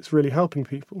results, and it's really helping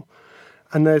people.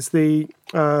 And there's the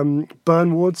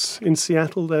burn wards in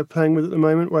Seattle they're playing with at the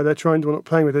moment, where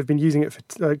they've been using it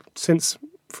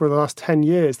for the last 10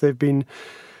 years. They've been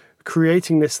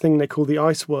creating this thing they call the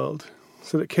ice world,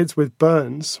 so that kids with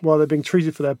burns, while they're being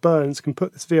treated for their burns, can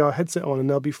put this VR headset on and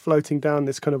they'll be floating down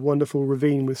this kind of wonderful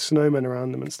ravine with snowmen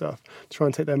around them and stuff, to try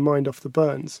and take their mind off the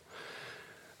burns.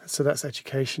 So that's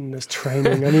education, there's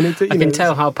training. I mean, I can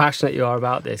tell how passionate you are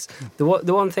about this. The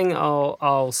one thing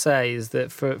I'll say is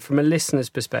that from a listener's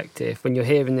perspective, when you're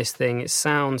hearing this thing, it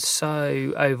sounds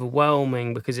so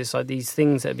overwhelming because it's like these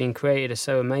things that have been created are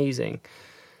so amazing.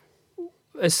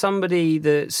 As somebody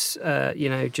that's,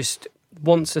 just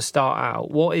wants to start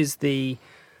out, what is the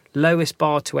lowest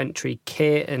bar to entry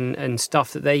kit and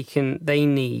stuff that they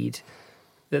need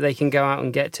that they can go out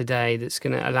and get today that's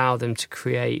going to allow them to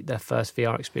create their first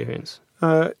VR experience?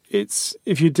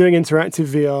 If you're doing interactive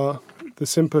VR, the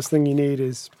simplest thing you need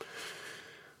is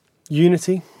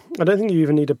Unity. I don't think you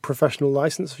even need a professional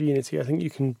license for Unity. I think you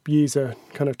can use a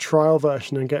kind of trial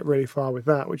version and get really far with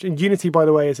that. Which Unity, by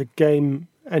the way, is a game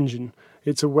engine.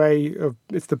 It's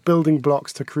the building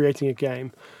blocks to creating a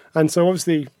game. And so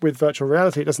obviously with virtual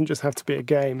reality, it doesn't just have to be a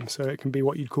game. So it can be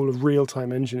what you'd call a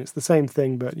real-time engine. It's the same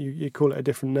thing, but you call it a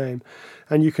different name.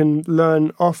 And you can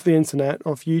learn off the internet,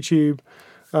 off YouTube,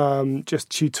 just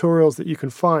tutorials that you can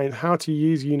find how to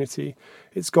use Unity.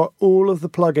 It's got all of the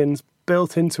plugins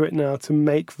built into it now to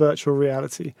make virtual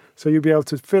reality. So you'll be able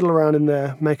to fiddle around in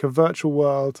there, make a virtual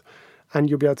world, and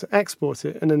you'll be able to export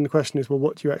it. And then the question is, well,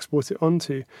 what do you export it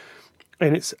onto?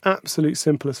 In its absolute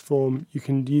simplest form, you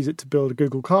can use it to build a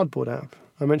Google Cardboard app.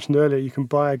 I mentioned earlier you can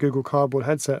buy a Google Cardboard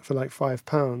headset for like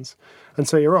 £5, and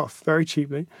so you're off very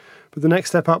cheaply. But the next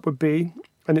step up would be,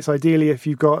 and it's ideally if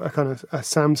you've got a kind of a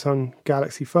Samsung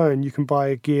Galaxy phone, you can buy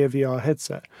a Gear VR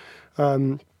headset.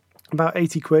 About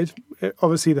 80 quid.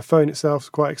 Obviously the phone itself is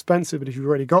quite expensive, but if you've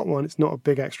already got one, it's not a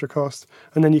big extra cost.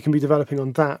 And then you can be developing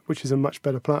on that, which is a much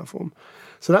better platform.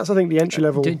 So that's, I think, the entry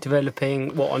level.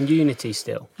 Developing what, on Unity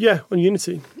still? Yeah, on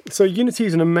Unity. So Unity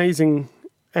is an amazing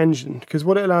engine because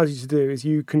what it allows you to do is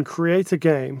you can create a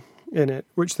game in it,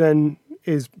 which then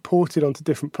is ported onto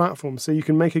different platforms. So you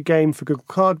can make a game for Google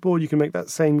Cardboard, you can make that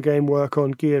same game work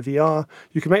on Gear VR,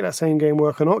 you can make that same game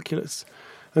work on Oculus.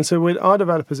 And so with our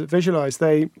developers at Visualize,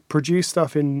 they produce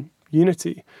stuff in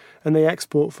Unity and they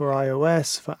export for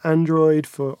iOS, for Android,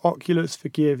 for Oculus, for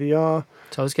Gear VR.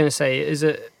 So I was going to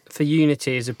say, for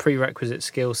Unity as a prerequisite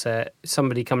skill set,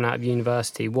 somebody coming out of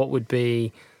university, what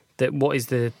is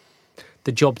the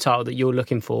job title that you're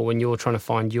looking for when you're trying to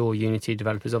find your Unity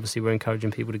developers? Obviously, we're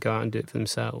encouraging people to go out and do it for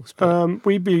themselves.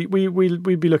 We'd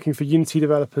be looking for Unity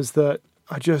developers that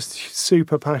are just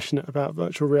super passionate about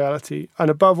virtual reality, and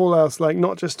above all else, like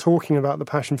not just talking about the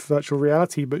passion for virtual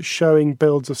reality, but showing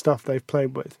builds of stuff they've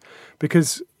played with.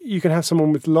 Because you can have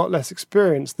someone with a lot less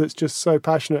experience that's just so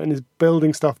passionate and is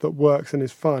building stuff that works and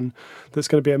is fun, that's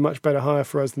going to be a much better hire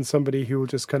for us than somebody who will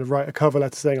just kind of write a cover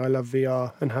letter saying I love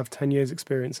VR and have 10 years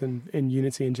experience in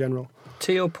Unity in general.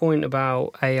 To your point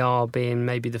about AR being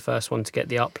maybe the first one to get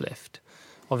the uplift,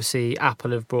 obviously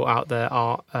Apple have brought out their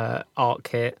art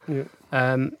kit. Yeah.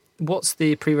 What's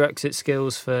the prerequisite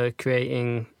skills for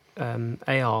creating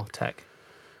AR tech?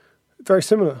 Very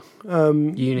similar.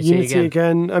 Unity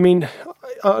again. I mean,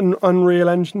 Unreal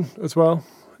Engine as well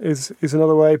is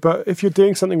another way. But if you're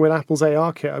doing something with Apple's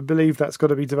AR kit, I believe that's got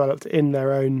to be developed in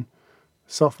their own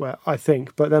software, I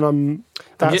think. But then I'm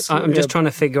just trying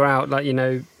to figure out,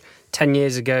 10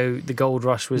 years ago, the gold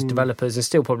rush was developers, and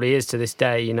still probably is to this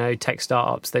day, tech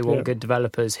startups, they want good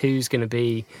developers. Who's going to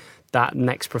be that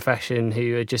next profession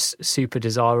who are just super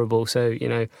desirable? So,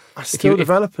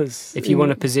 developers. If you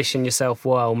want to position yourself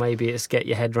well, maybe it's get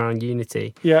your head around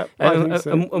Unity. Yeah, I think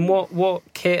so. And what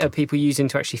kit are people using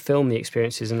to actually film the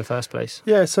experiences in the first place?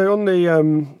 Yeah, so on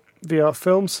the VR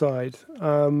film side,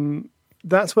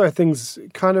 that's where things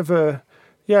kind of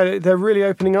they're really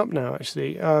opening up now,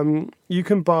 actually. You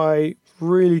can buy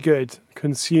really good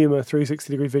consumer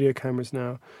 360-degree video cameras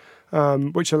now,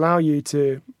 which allow you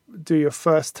to do your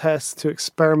first tests, to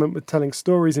experiment with telling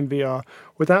stories in VR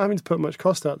without having to put much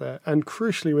cost out there, and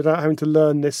crucially without having to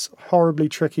learn this horribly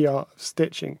tricky art of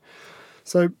stitching.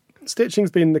 So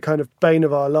stitching's been the kind of bane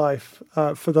of our life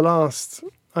for the last,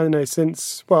 I don't know,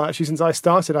 since I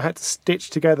started, I had to stitch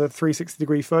together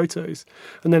 360-degree photos,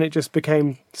 and then it just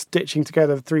became stitching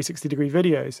together 360-degree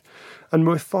videos. And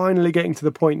we're finally getting to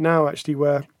the point now, actually,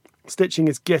 where stitching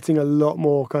is getting a lot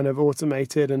more kind of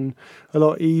automated and a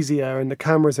lot easier, and the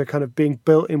cameras are kind of being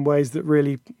built in ways that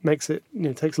really makes it,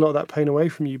 takes a lot of that pain away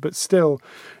from you. But still,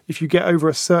 if you get over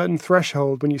a certain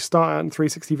threshold when you start out in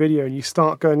 360 video and you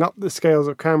start going up the scales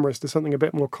of cameras to something a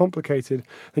bit more complicated,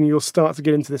 then you'll start to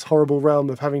get into this horrible realm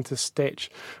of having to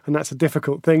stitch, and that's a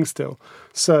difficult thing still.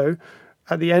 So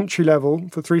at the entry level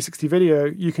for 360 video,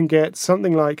 you can get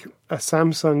something like a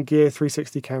Samsung Gear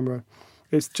 360 camera.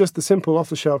 It's just the simple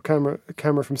off-the-shelf camera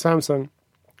from Samsung.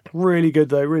 Really good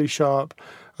though, really sharp,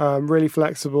 really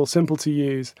flexible, simple to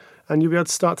use, and you'll be able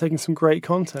to start taking some great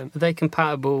content. Are they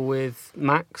compatible with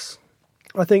Macs?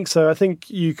 I think so. I think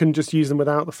you can just use them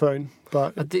without the phone.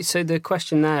 But So the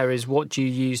question there is, what do you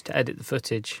use to edit the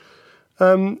footage?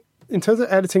 in terms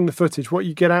of editing the footage, what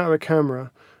you get out of a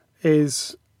camera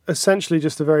is essentially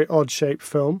just a very odd-shaped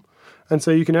film. And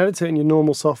so you can edit it in your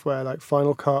normal software like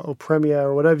Final Cut or Premiere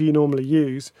or whatever you normally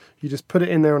use. You just put it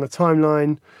in there on a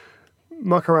timeline,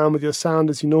 muck around with your sound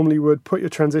as you normally would, put your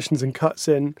transitions and cuts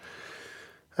in,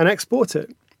 and export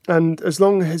it. And as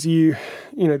long as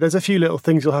there's a few little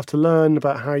things you'll have to learn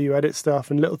about how you edit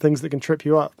stuff and little things that can trip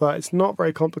you up, but it's not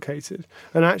very complicated.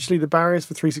 And actually the barriers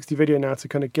for 360 video now to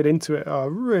kind of get into it are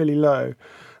really low.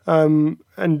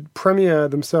 And Premiere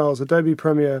themselves, Adobe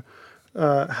Premiere,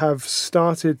 have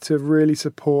started to really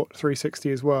support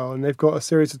 360 as well, and they've got a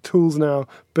series of tools now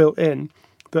built in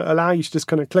that allow you to just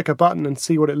kind of click a button and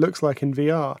see what it looks like in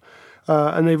VR.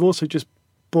 And they've also just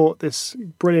bought this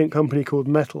brilliant company called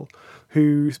Metal,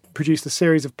 who produced a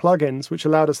series of plugins which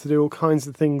allowed us to do all kinds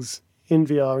of things in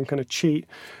VR and kind of cheat.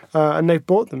 And they've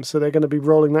bought them, so they're going to be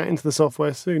rolling that into the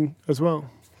software soon as well.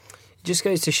 It just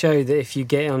goes to show that if you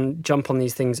jump on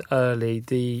these things early,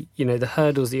 the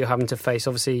hurdles that you're having to face.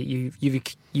 Obviously,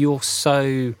 you're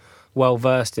so well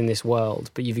versed in this world,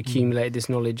 but you've accumulated this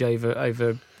knowledge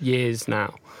over years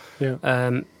now.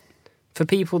 Yeah. For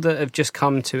people that have just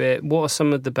come to it, what are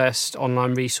some of the best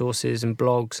online resources and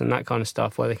blogs and that kind of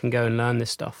stuff where they can go and learn this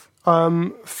stuff?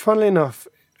 Funnily enough,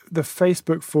 the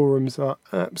Facebook forums are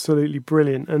absolutely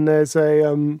brilliant, and there's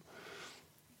a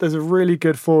really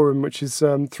good forum which is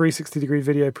 360-degree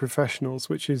video professionals,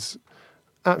 which is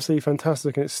absolutely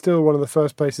fantastic, and it's still one of the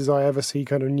first places I ever see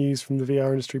kind of news from the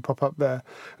VR industry pop up there.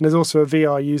 And there's also a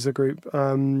VR user group,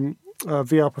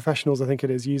 VR professionals I think it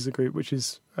is, user group, which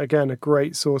is again a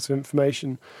great source of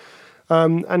information.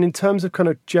 And in terms of kind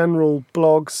of general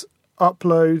blogs,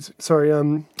 Upload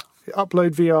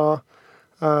VR,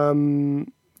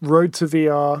 Road to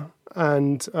VR,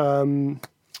 and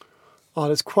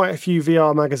there's quite a few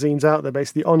VR magazines out there,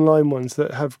 basically online ones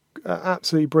that have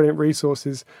absolutely brilliant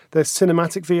resources. There's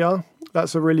Cinematic VR.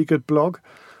 That's a really good blog.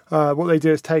 What they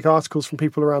do is take articles from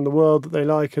people around the world that they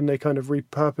like and they kind of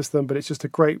repurpose them, but it's just a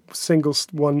great single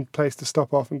one place to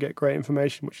stop off and get great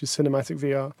information, which is Cinematic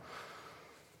VR.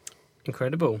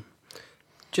 Incredible.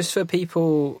 Just for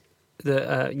people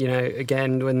that,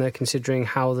 again, when they're considering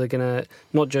how they're going to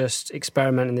not just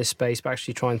experiment in this space, but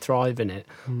actually try and thrive in it.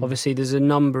 Obviously, there's a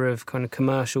number of kind of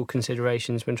commercial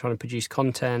considerations when trying to produce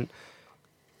content.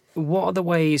 What are the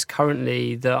ways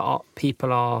currently that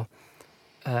people are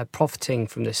profiting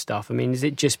from this stuff? I mean, is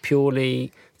it just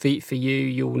purely for you?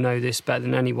 You'll know this better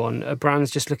than anyone. Are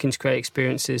brands just looking to create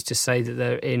experiences to say that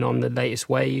they're in on the latest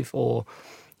wave, or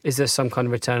is there some kind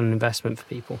of return on investment for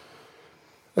people?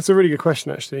 That's a really good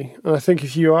question, actually. And I think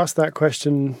if you asked that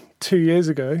question 2 years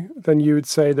ago, then you would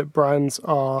say that brands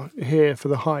are here for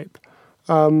the hype.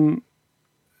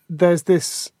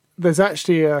 There's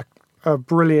actually a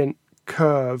brilliant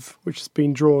curve which has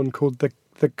been drawn called the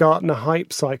Gartner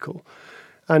hype cycle.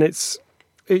 And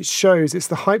it shows it's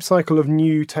the hype cycle of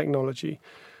new technology.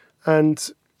 And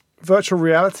virtual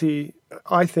reality,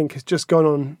 I think, has just gone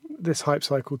on this hype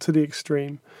cycle to the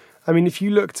extreme. I mean, if you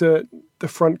looked at the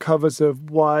front covers of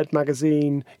Wired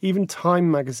magazine, even Time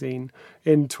magazine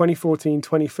in 2014,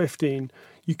 2015,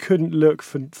 you couldn't look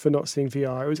for not seeing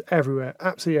VR. It was everywhere,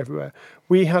 absolutely everywhere.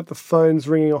 We had the phones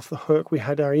ringing off the hook. We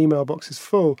had our email boxes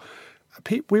full.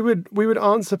 We would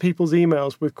answer people's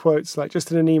emails with quotes like,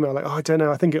 just in an email, like, "Oh, I don't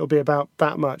know, I think it'll be about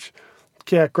that much."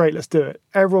 Yeah, great, let's do it.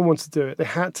 Everyone wants to do it. They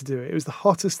had to do it. It was the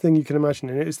hottest thing you can imagine,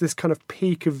 and it was this kind of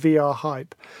peak of VR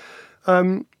hype.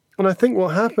 And I think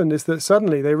what happened is that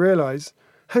suddenly they realised,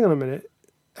 hang on a minute,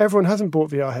 everyone hasn't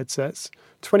bought VR headsets.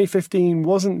 2015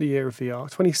 wasn't the year of VR.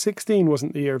 2016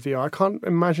 wasn't the year of VR. You can't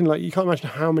imagine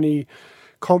how many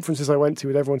conferences I went to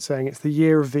with everyone saying it's the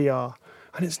year of VR.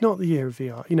 And it's not the year of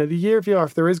VR. You know, the year of VR,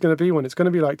 if there is going to be one, it's going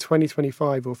to be like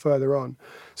 2025 or further on.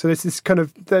 So there's this kind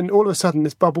of, then all of a sudden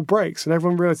this bubble breaks and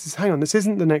everyone realizes, hang on, this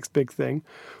isn't the next big thing.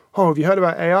 Oh, have you heard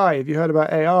about AI? Have you heard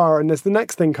about AR? And there's the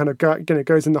next thing kind of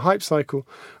goes in the hype cycle.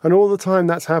 And all the time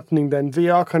that's happening, then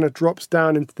VR kind of drops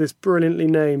down into this brilliantly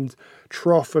named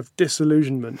trough of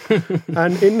disillusionment.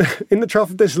 And in the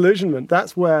trough of disillusionment,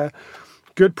 that's where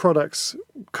good products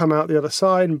come out the other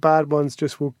side and bad ones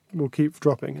just will keep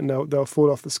dropping and they'll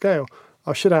fall off the scale.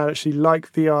 I should add, actually,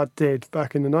 like VR did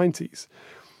back in the 90s.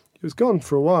 It was gone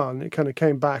for a while and it kind of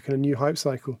came back in a new hype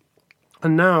cycle.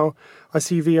 And now I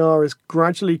see VR as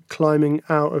gradually climbing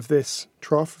out of this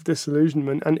trough of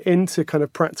disillusionment and into kind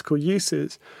of practical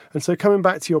uses. And so coming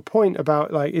back to your point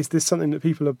about, like, is this something that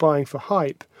people are buying for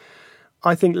hype?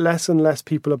 I think less and less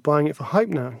people are buying it for hype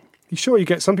now. Sure, you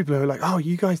get some people who are like, oh,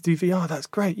 you guys do VR, that's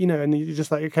great, you know, and you're just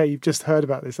like, okay, you've just heard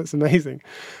about this, that's amazing.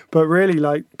 But really,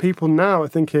 like, people now are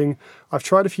thinking, I've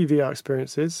tried a few VR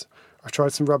experiences, I've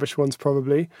tried some rubbish ones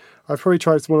probably, I've probably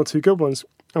tried one or two good ones,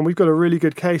 and we've got a really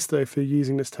good case, though, for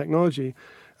using this technology.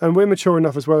 And we're mature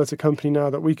enough as well as a company now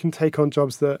that we can take on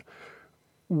jobs that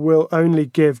will only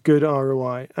give good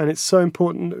ROI. And it's so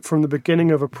important from the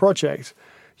beginning of a project,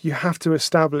 you have to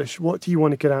establish, what do you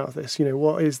want to get out of this? You know,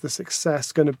 what is the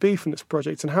success going to be from this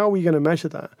project and how are we going to measure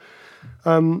that?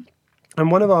 And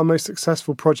one of our most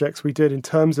successful projects we did in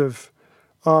terms of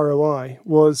ROI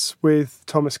was with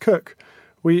Thomas Cook.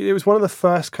 It was one of the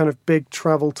first kind of big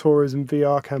travel tourism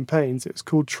VR campaigns. It was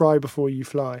called Try Before You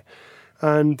Fly.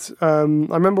 And I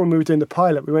remember when we were doing the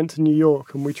pilot, we went to New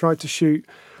York and we tried to shoot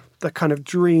the kind of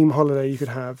dream holiday you could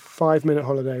have, 5-minute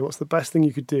holiday. What's the best thing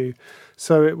you could do?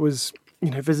 So it was,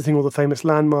 you know, visiting all the famous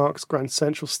landmarks, Grand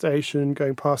Central Station,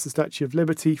 going past the Statue of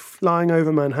Liberty, flying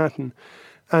over Manhattan.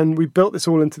 And we built this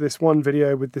all into this one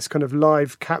video with this kind of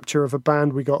live capture of a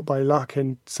band we got by luck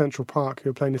in Central Park who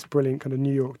were playing this brilliant kind of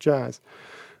New York jazz.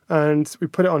 And we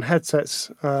put it on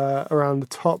headsets around the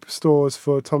top stores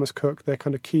for Thomas Cook, their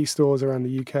kind of key stores around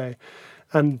the UK,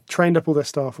 and trained up all their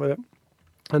staff with it.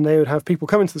 And they would have people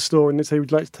come into the store and they'd say,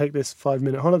 we'd like to take this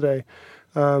 5-minute holiday,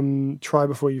 try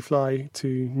before you fly to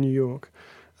New York.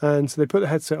 And so they put the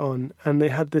headset on and they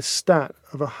had this stat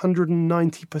of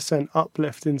 190%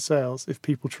 uplift in sales if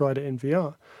people tried it in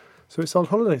VR. So it sold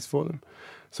holidays for them.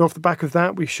 So off the back of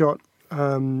that, we shot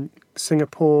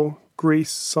Singapore,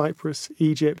 Greece, Cyprus,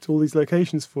 Egypt, all these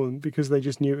locations for them because they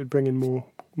just knew it would bring in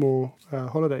more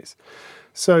holidays.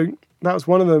 So that was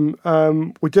one of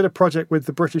them. We did a project with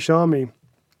the British Army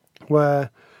where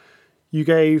you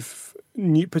gave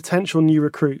potential new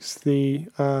recruits the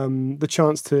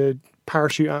chance to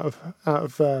parachute out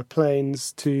of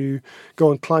planes, to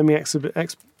go on climbing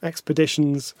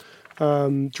expeditions,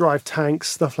 drive tanks,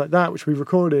 stuff like that, which we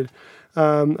recorded.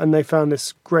 And they found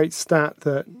this great stat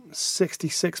that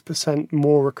 66%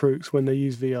 more recruits when they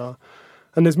use VR.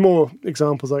 And there's more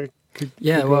examples I could...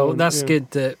 Yeah, well, that's good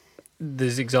that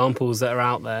there's examples that are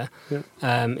out there.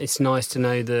 Yeah. It's nice to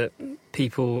know that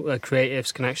people,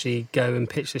 creatives, can actually go and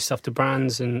pitch this stuff to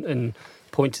brands and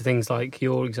point to things like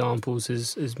your examples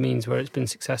as means where it's been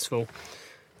successful.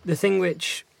 The thing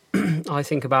which I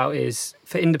think about is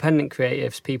for independent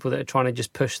creatives, people that are trying to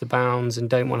just push the bounds and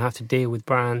don't want to have to deal with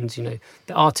brands, you know,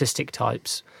 the artistic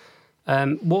types.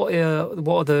 What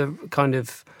are the kind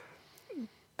of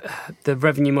the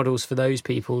revenue models for those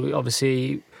people?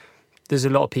 Obviously, there's a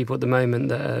lot of people at the moment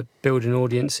that are building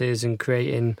audiences and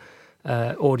creating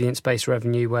audience-based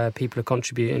revenue where people are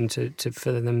contributing to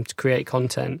for them to create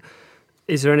content.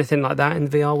 Is there anything like that in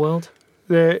the VR world?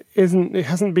 There isn't. It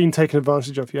hasn't been taken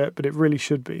advantage of yet, but it really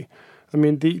should be. I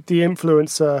mean, the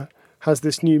influencer has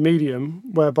this new medium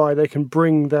whereby they can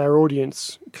bring their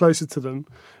audience closer to them,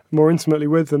 more intimately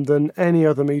with them than any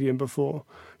other medium before.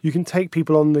 You can take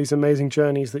people on these amazing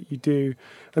journeys that you do.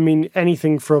 I mean,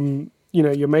 anything from, you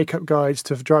know, your makeup guides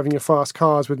to driving your fast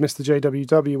cars with Mr.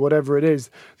 JWW, whatever it is,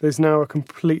 there's now a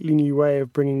completely new way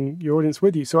of bringing your audience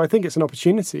with you. So I think it's an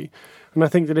opportunity. And I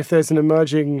think that if there's an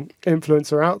emerging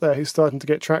influencer out there who's starting to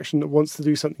get traction that wants to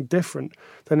do something different,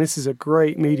 then this is a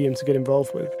great medium to get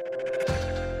involved with.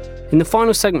 In the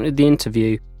final segment of the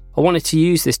interview, I wanted to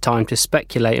use this time to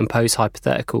speculate and pose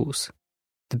hypotheticals.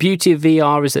 The beauty of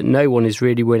VR is that no one is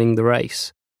really winning the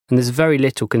race, and there's very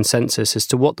little consensus as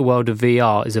to what the world of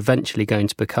VR is eventually going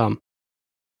to become.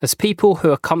 As people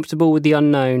who are comfortable with the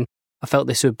unknown, I felt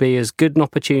this would be as good an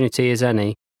opportunity as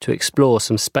any to explore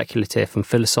some speculative and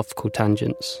philosophical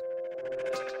tangents.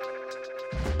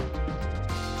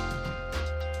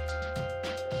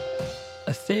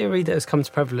 theory that has come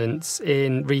to prevalence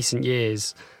in recent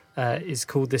years is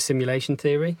called the simulation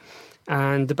theory.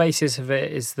 And the basis of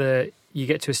it is that you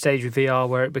get to a stage with VR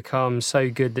where it becomes so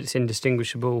good that it's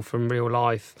indistinguishable from real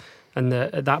life. And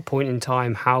that at that point in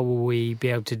time, how will we be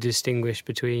able to distinguish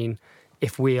between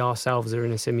if we ourselves are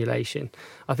in a simulation?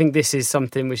 I think this is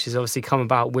something which has obviously come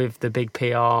about with the big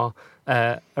the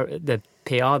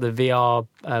VR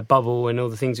bubble and all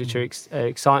the things which are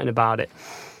exciting about it.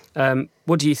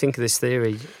 What do you think of this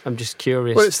theory? I'm just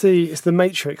curious. Well, it's the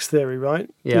Matrix theory, right?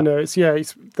 Yeah.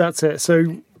 That's it.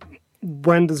 So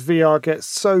when does VR get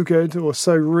so good or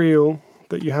so real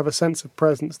that you have a sense of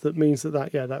presence that means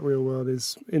that real world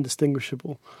is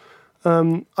indistinguishable?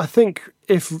 I think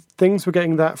if things were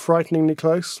getting that frighteningly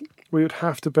close, we would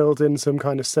have to build in some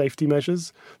kind of safety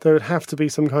measures. There would have to be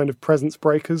some kind of presence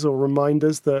breakers or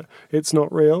reminders that it's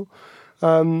not real.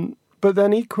 But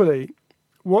then equally,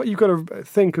 what you've got to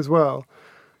think as well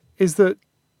is that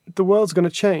the world's going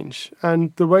to change,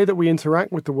 and the way that we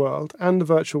interact with the world and the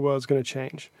virtual world is going to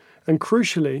change. And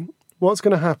crucially, what's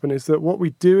going to happen is that what we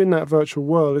do in that virtual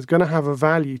world is going to have a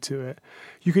value to it.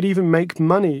 You could even make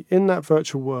money in that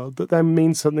virtual world that then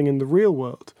means something in the real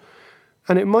world.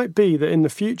 And it might be that in the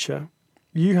future,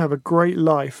 you have a great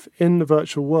life in the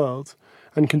virtual world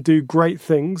and can do great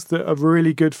things that are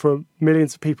really good for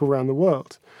millions of people around the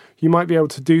world. You might be able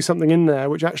to do something in there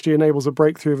which actually enables a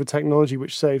breakthrough of a technology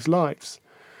which saves lives.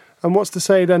 And what's to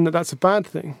say then that that's a bad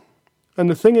thing?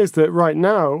 And the thing is that right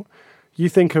now, you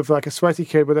think of like a sweaty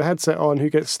kid with a headset on who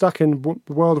gets stuck in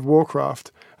the World of Warcraft,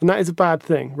 and that is a bad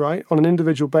thing, right, on an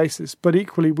individual basis. But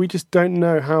equally, we just don't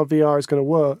know how VR is going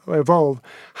to evolve,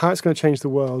 how it's going to change the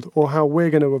world, or how we're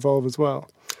going to evolve as well.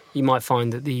 You might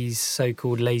find that these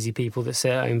so-called lazy people that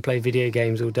sit at home and play video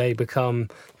games all day become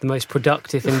the most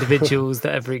productive individuals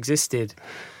that ever existed.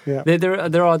 Yeah.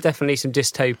 There are definitely some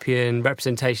dystopian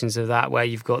representations of that, where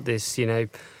you've got this,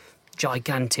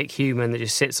 gigantic human that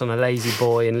just sits on a lazy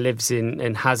boy and lives in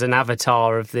and has an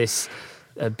avatar of this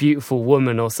beautiful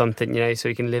woman or something, so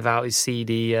he can live out his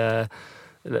seedy or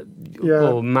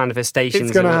manifestations.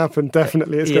 It's going to happen,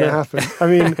 definitely. It's going to happen. I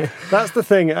mean, that's the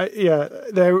thing.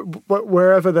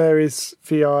 Wherever there is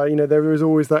VR, there is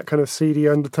always that kind of seedy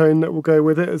undertone that will go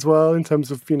with it as well, in terms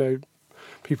of,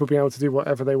 people being able to do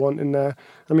whatever they want in there.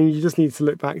 I mean, you just need to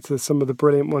look back to some of the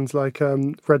brilliant ones, like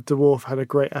Red Dwarf had a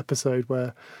great episode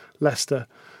where Lester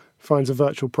finds a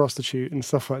virtual prostitute and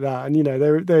stuff like that. And,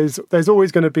 there's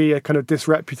always going to be a kind of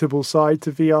disreputable side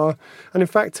to VR, and in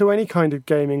fact to any kind of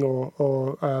gaming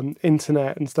or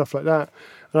internet and stuff like that.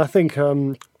 And I think,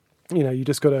 you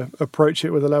just got to approach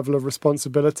it with a level of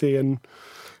responsibility and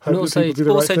also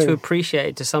right to appreciate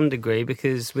it to some degree,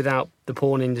 because without the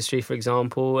porn industry, for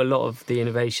example, a lot of the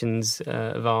innovations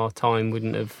of our time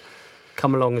wouldn't have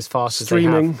come along as fast as they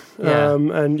have.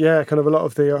 Streaming, and kind of a lot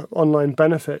of the online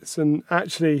benefits. And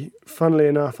actually, funnily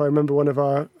enough, I remember one of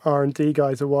our R&D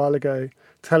guys a while ago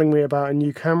telling me about a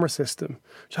new camera system,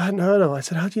 which I hadn't heard of. I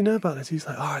said, how do you know about this? He's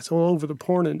like, it's all over the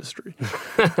porn industry.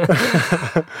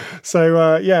 So,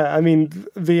 I mean,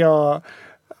 VR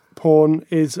porn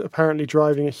is apparently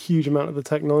driving a huge amount of the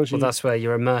technology. Well, that's where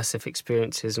your immersive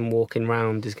experiences and walking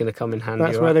around is going to come in handy.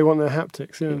 That's where they want their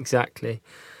haptics, yeah. Exactly.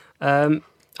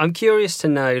 I'm curious to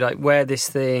know, where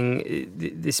this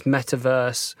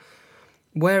metaverse,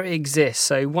 where it exists.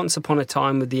 So once upon a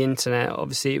time with the internet,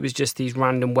 obviously it was just these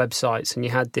random websites, and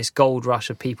you had this gold rush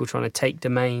of people trying to take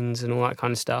domains and all that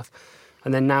kind of stuff.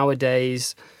 And then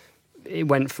nowadays, it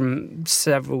went from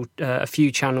a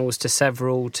few channels to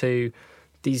several, to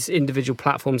these individual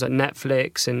platforms like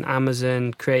Netflix and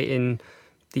Amazon creating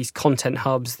these content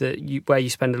hubs where you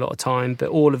spend a lot of time, but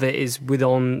all of it is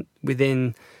within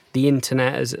the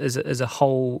internet as a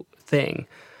whole thing.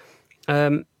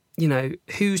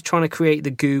 Who's trying to create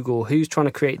the Google? Who's trying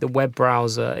to create the web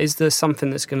browser? Is there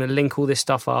something that's going to link all this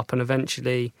stuff up, and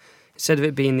eventually, instead of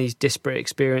it being these disparate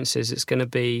experiences, it's going to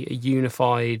be a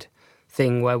unified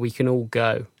thing where we can all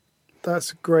go?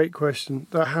 That's a great question.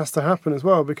 That has to happen as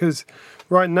well, because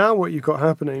right now what you've got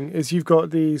happening is you've got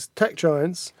these tech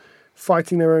giants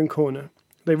fighting their own corner.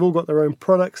 They've all got their own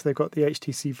products. They've got the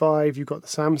HTC Vive, you've got the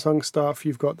Samsung stuff,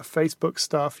 you've got the Facebook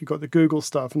stuff, you've got the Google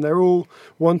stuff, and they're all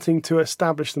wanting to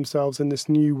establish themselves in this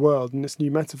new world, in this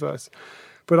new metaverse.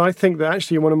 But I think that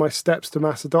actually one of my steps to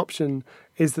mass adoption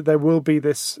is that there will be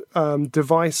this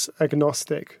device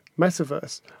agnostic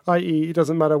metaverse, i.e. it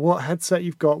doesn't matter what headset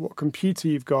you've got, what computer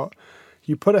you've got,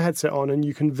 you put a headset on and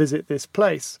you can visit this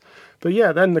place. But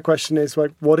then the question is,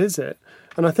 what is it?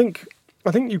 And I think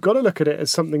you've got to look at it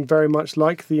as something very much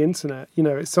like the internet.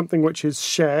 It's something which is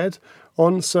shared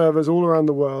on servers all around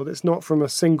the world. It's not from a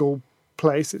single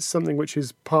place. It's something which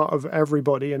is part of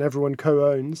everybody and everyone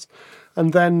co-owns.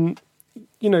 And then,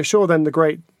 sure, then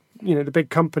the big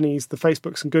companies, the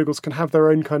Facebooks and Googles can have their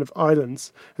own kind of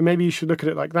islands. And maybe you should look at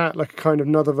it like that, like a kind of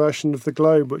another version of the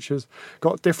globe, which has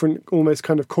got different, almost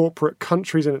kind of corporate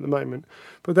countries in at the moment.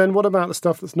 But then what about the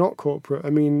stuff that's not corporate? I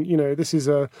mean, this is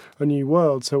a new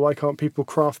world, so why can't people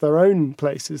craft their own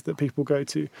places that people go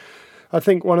to? I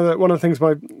think one of the things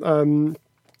my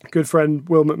good friend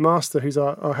Will McMaster, who's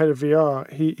our head of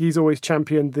VR, he's always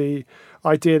championed the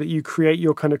idea that you create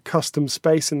your kind of custom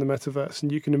space in the metaverse,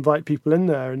 and you can invite people in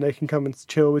there and they can come and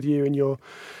chill with you in your,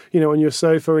 on your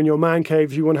sofa in your man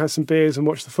cave if you want to have some beers and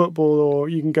watch the football, or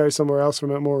you can go somewhere else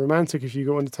more romantic if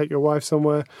you want to take your wife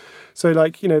somewhere. So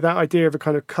that idea of a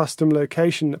kind of custom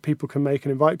location that people can make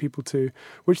and invite people to,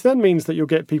 which then means that you'll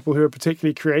get people who are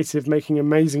particularly creative making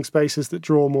amazing spaces that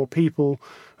draw more people,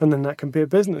 and then that can be a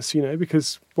business,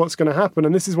 because what's going to happen,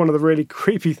 and this is one of the really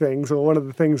creepy things, or one of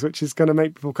the things which is going to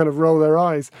make people kind of roll their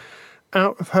eyes,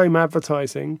 out-of-home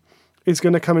advertising is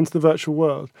going to come into the virtual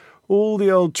world. All the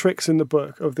old tricks in the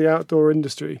book of the outdoor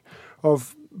industry,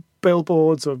 of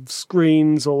billboards, of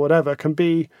screens or whatever, can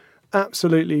be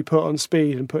absolutely put on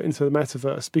speed and put into the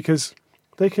metaverse, because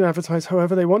they can advertise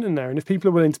however they want in there. And if people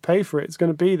are willing to pay for it, it's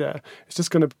going to be there. It's just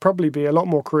going to probably be a lot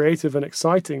more creative and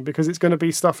exciting, because it's going to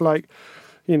be stuff like,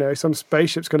 some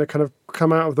spaceship's going to kind of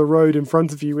come out of the road in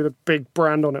front of you with a big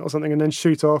brand on it or something, and then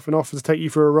shoot off and offer to take you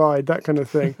for a ride, that kind of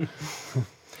thing.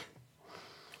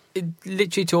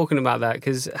 Literally talking about that,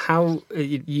 because how,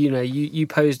 you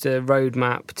posed a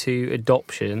roadmap to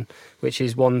adoption, which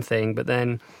is one thing, but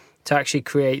then to actually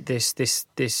create this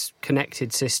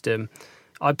connected system,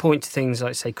 I point to things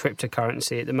like, say,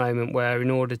 cryptocurrency at the moment, where in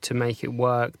order to make it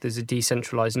work, there's a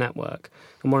decentralized network.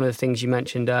 And one of the things you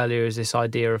mentioned earlier is this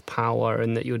idea of power,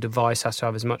 and that your device has to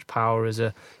have as much power as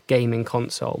a gaming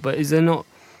console. But is there not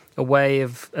a way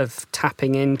of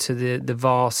tapping into the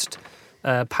vast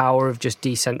power of just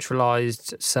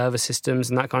decentralized server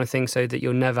systems and that kind of thing, so that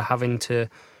you're never having to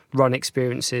run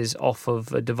experiences off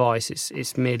of a device?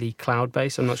 It's merely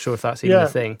cloud-based. I'm not sure if that's even a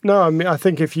thing. No, I mean, I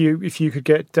think if you could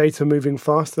get data moving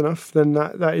fast enough, then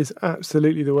that is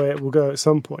absolutely the way it will go at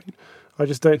some point. I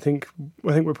think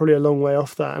we're probably a long way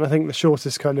off that. And I think the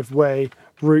shortest kind of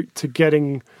route to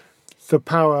getting the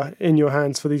power in your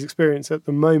hands for these experiences at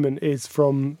the moment is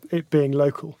from it being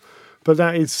local. But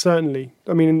that is certainly,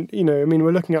 we're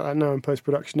looking at that now in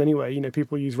post-production anyway.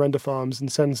 People use render farms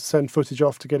and send footage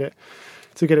off to get it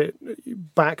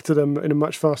back to them in a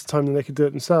much faster time than they could do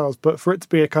it themselves. But for it to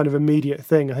be a kind of immediate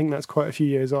thing, I think that's quite a few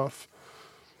years off.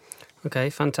 Okay,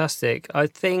 fantastic. I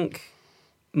think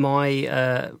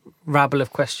my rabble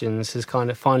of questions has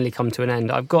kind of finally come to an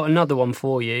end. I've got another one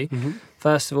for you. Mm-hmm.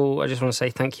 First of all, I just want to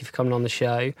say thank you for coming on the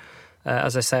show.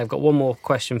 As I say, I've got one more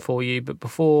question for you, but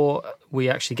before we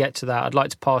actually get to that, I'd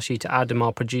like to pass you to Adam,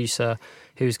 our producer,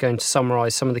 who's going to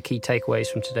summarise some of the key takeaways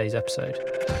from today's episode.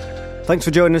 Thanks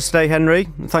for joining us today, Henry.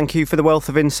 Thank you for the wealth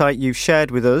of insight you've shared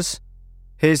with us.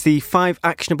 Here's the 5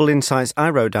 actionable insights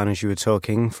I wrote down as you were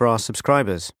talking for our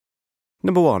subscribers.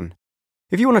 Number 1.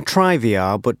 If you want to try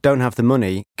VR but don't have the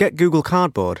money, get Google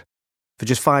Cardboard. For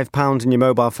just £5 in your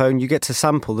mobile phone, you get to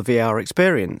sample the VR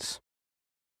experience.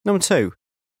 Number 2.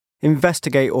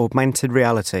 Investigate augmented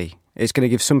reality. It's going to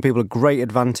give some people a great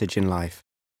advantage in life.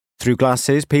 Through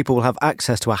glasses, people will have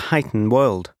access to a heightened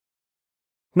world.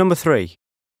 Number 3.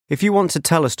 If you want to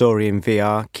tell a story in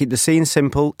VR, keep the scene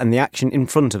simple and the action in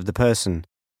front of the person.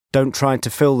 Don't try to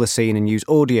fill the scene and use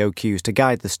audio cues to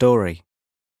guide the story.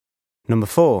 Number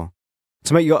 4.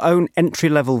 To make your own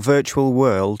entry-level virtual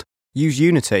world, use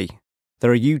Unity.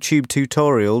 There are YouTube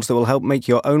tutorials that will help make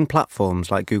your own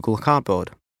platforms like Google Cardboard.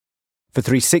 For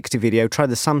 360 video, try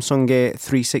the Samsung Gear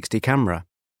 360 camera.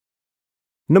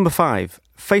 Number 5.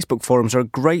 Facebook forums are a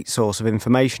great source of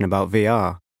information about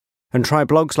VR. And try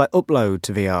blogs like Upload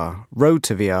to VR, Road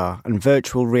to VR, and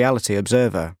Virtual Reality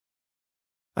Observer.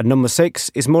 And number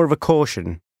 6 is more of a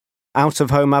caution.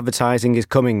 Out-of-home advertising is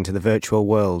coming to the virtual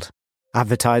world.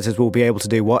 Advertisers will be able to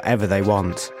do whatever they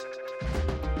want.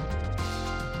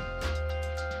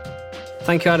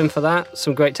 Thank you, Adam, for that.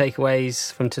 Some great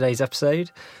takeaways from today's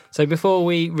episode. So before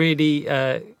we really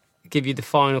give you the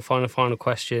final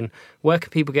question, where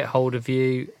can people get hold of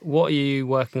you? What are you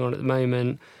working on at the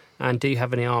moment? And do you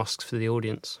have any asks for the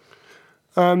audience?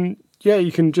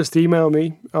 You can just email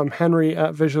me. I'm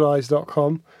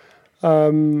henry@visualize.com.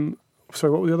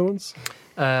 Sorry, what were the other ones?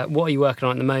 What are you working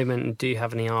on at the moment, and do you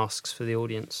have any asks for the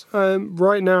audience?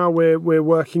 Right now, we're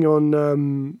working on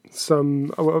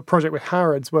a project with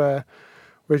Harrods where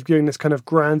we're doing this kind of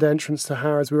grand entrance to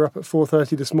Harrods. We were up at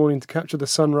 4:30 this morning to capture the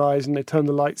sunrise, and they turned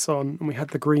the lights on, and we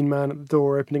had the green man at the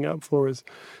door opening it up for us.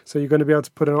 So you're going to be able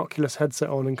to put an Oculus headset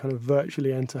on and kind of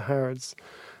virtually enter Harrods.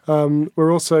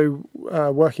 We're also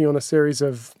working on a series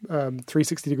of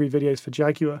 360-degree videos for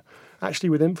Jaguar, actually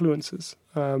with influencers.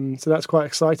 So that's quite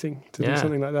exciting to do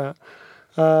something like that.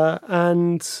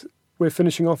 And we're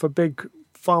finishing off a big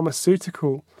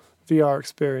pharmaceutical VR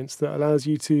experience that allows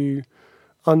you to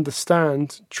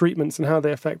understand treatments and how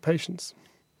they affect patients.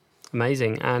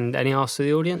 Amazing. And any asks for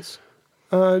the audience?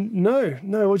 No.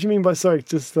 What do you mean by sorry?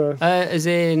 Just as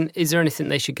in, is there anything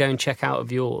they should go and check out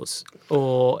of yours,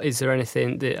 or is there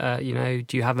anything that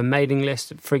do you have a mailing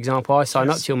list? For example, I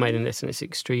sign up to your mailing list, and it's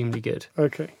extremely good.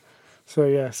 Okay, so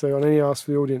on any ask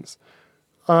for the audience,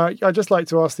 I'd just like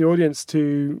to ask the audience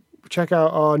to check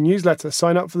out our newsletter.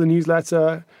 Sign up for the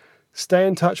newsletter. Stay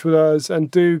in touch with us, and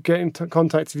do get in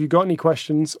contact if you've got any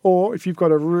questions, or if you've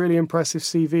got a really impressive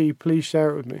CV, please share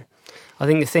it with me. I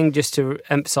think the thing just to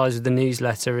emphasise with the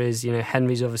newsletter is,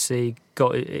 Henry's obviously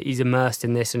he's immersed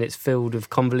in this, and it's filled with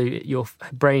your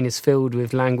brain is filled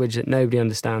with language that nobody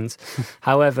understands.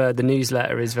 However, the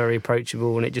newsletter is very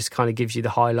approachable, and it just kind of gives you the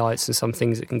highlights and some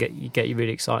things that can get you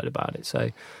really excited about it.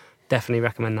 So definitely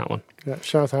recommend that one. Yeah,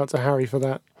 shout out to Harry for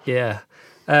that. Yeah.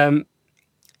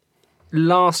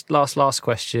 Last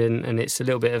question, and it's a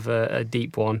little bit of a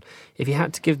deep one. If you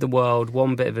had to give the world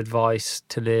one bit of advice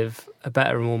to live a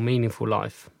better and more meaningful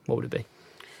life, what would it be?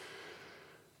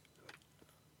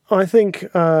 I think,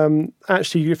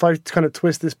 actually, if I kind of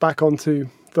twist this back onto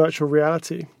virtual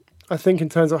reality, I think in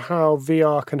terms of how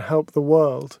VR can help the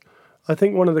world, I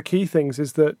think one of the key things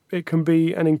is that it can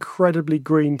be an incredibly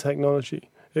green technology.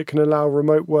 It can allow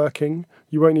remote working.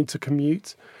 You won't need to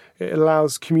commute. It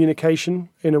allows communication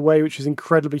in a way which is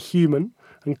incredibly human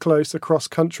and close across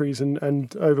countries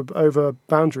and over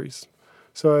boundaries.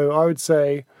 So I would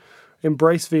say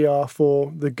embrace VR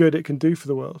for the good it can do for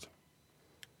the world.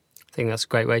 I think that's a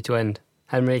great way to end.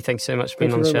 Henry, thanks so much for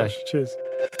being on the show. Cheers.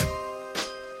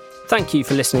 Thank you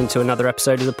for listening to another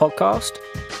episode of the podcast.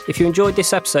 If you enjoyed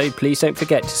this episode, please don't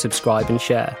forget to subscribe and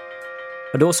share.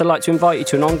 I'd also like to invite you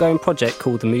to an ongoing project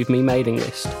called the Move Me mailing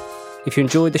list. If you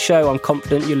enjoyed the show, I'm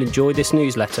confident you'll enjoy this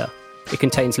newsletter. It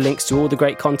contains links to all the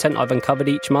great content I've uncovered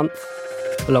each month,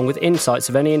 along with insights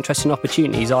of any interesting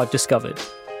opportunities I've discovered.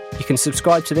 You can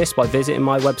subscribe to this by visiting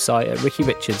my website at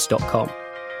rickyrichards.com.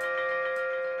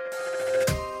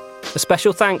 A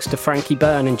special thanks to Frankie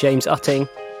Byrne and James Utting.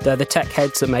 They're the tech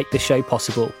heads that make this show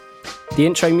possible. The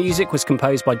intro music was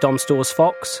composed by Dom Stores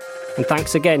Fox, and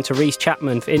thanks again to Rhys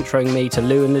Chapman for introing me to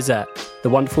Lou and Lizette, the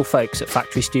wonderful folks at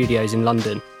Factory Studios in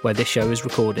London, where this show is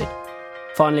recorded.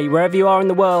 Finally, wherever you are in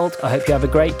the world, I hope you have a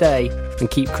great day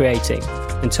and keep creating.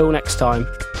 Until next time,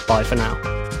 bye for now.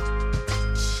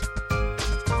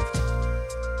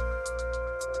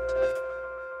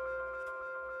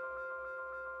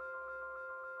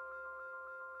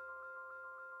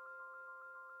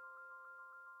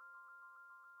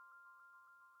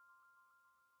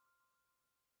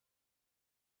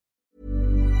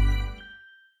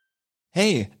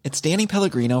 Hey, it's Danny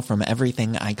Pellegrino from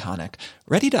Everything Iconic.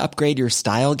 Ready to upgrade your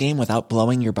style game without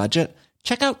blowing your budget?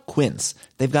 Check out Quince.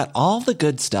 They've got all the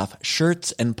good stuff,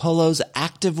 shirts and polos,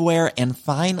 activewear, and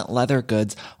fine leather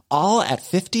goods, all at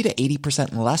 50 to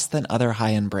 80% less than other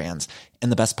high-end brands. And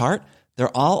the best part?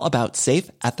 They're all about safe,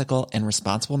 ethical, and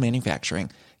responsible manufacturing.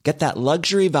 Get that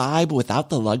luxury vibe without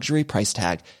the luxury price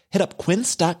tag. Hit up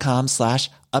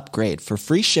quince.com/upgrade for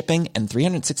free shipping and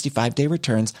 365-day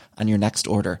returns on your next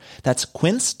order. That's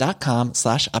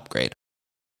quince.com/upgrade.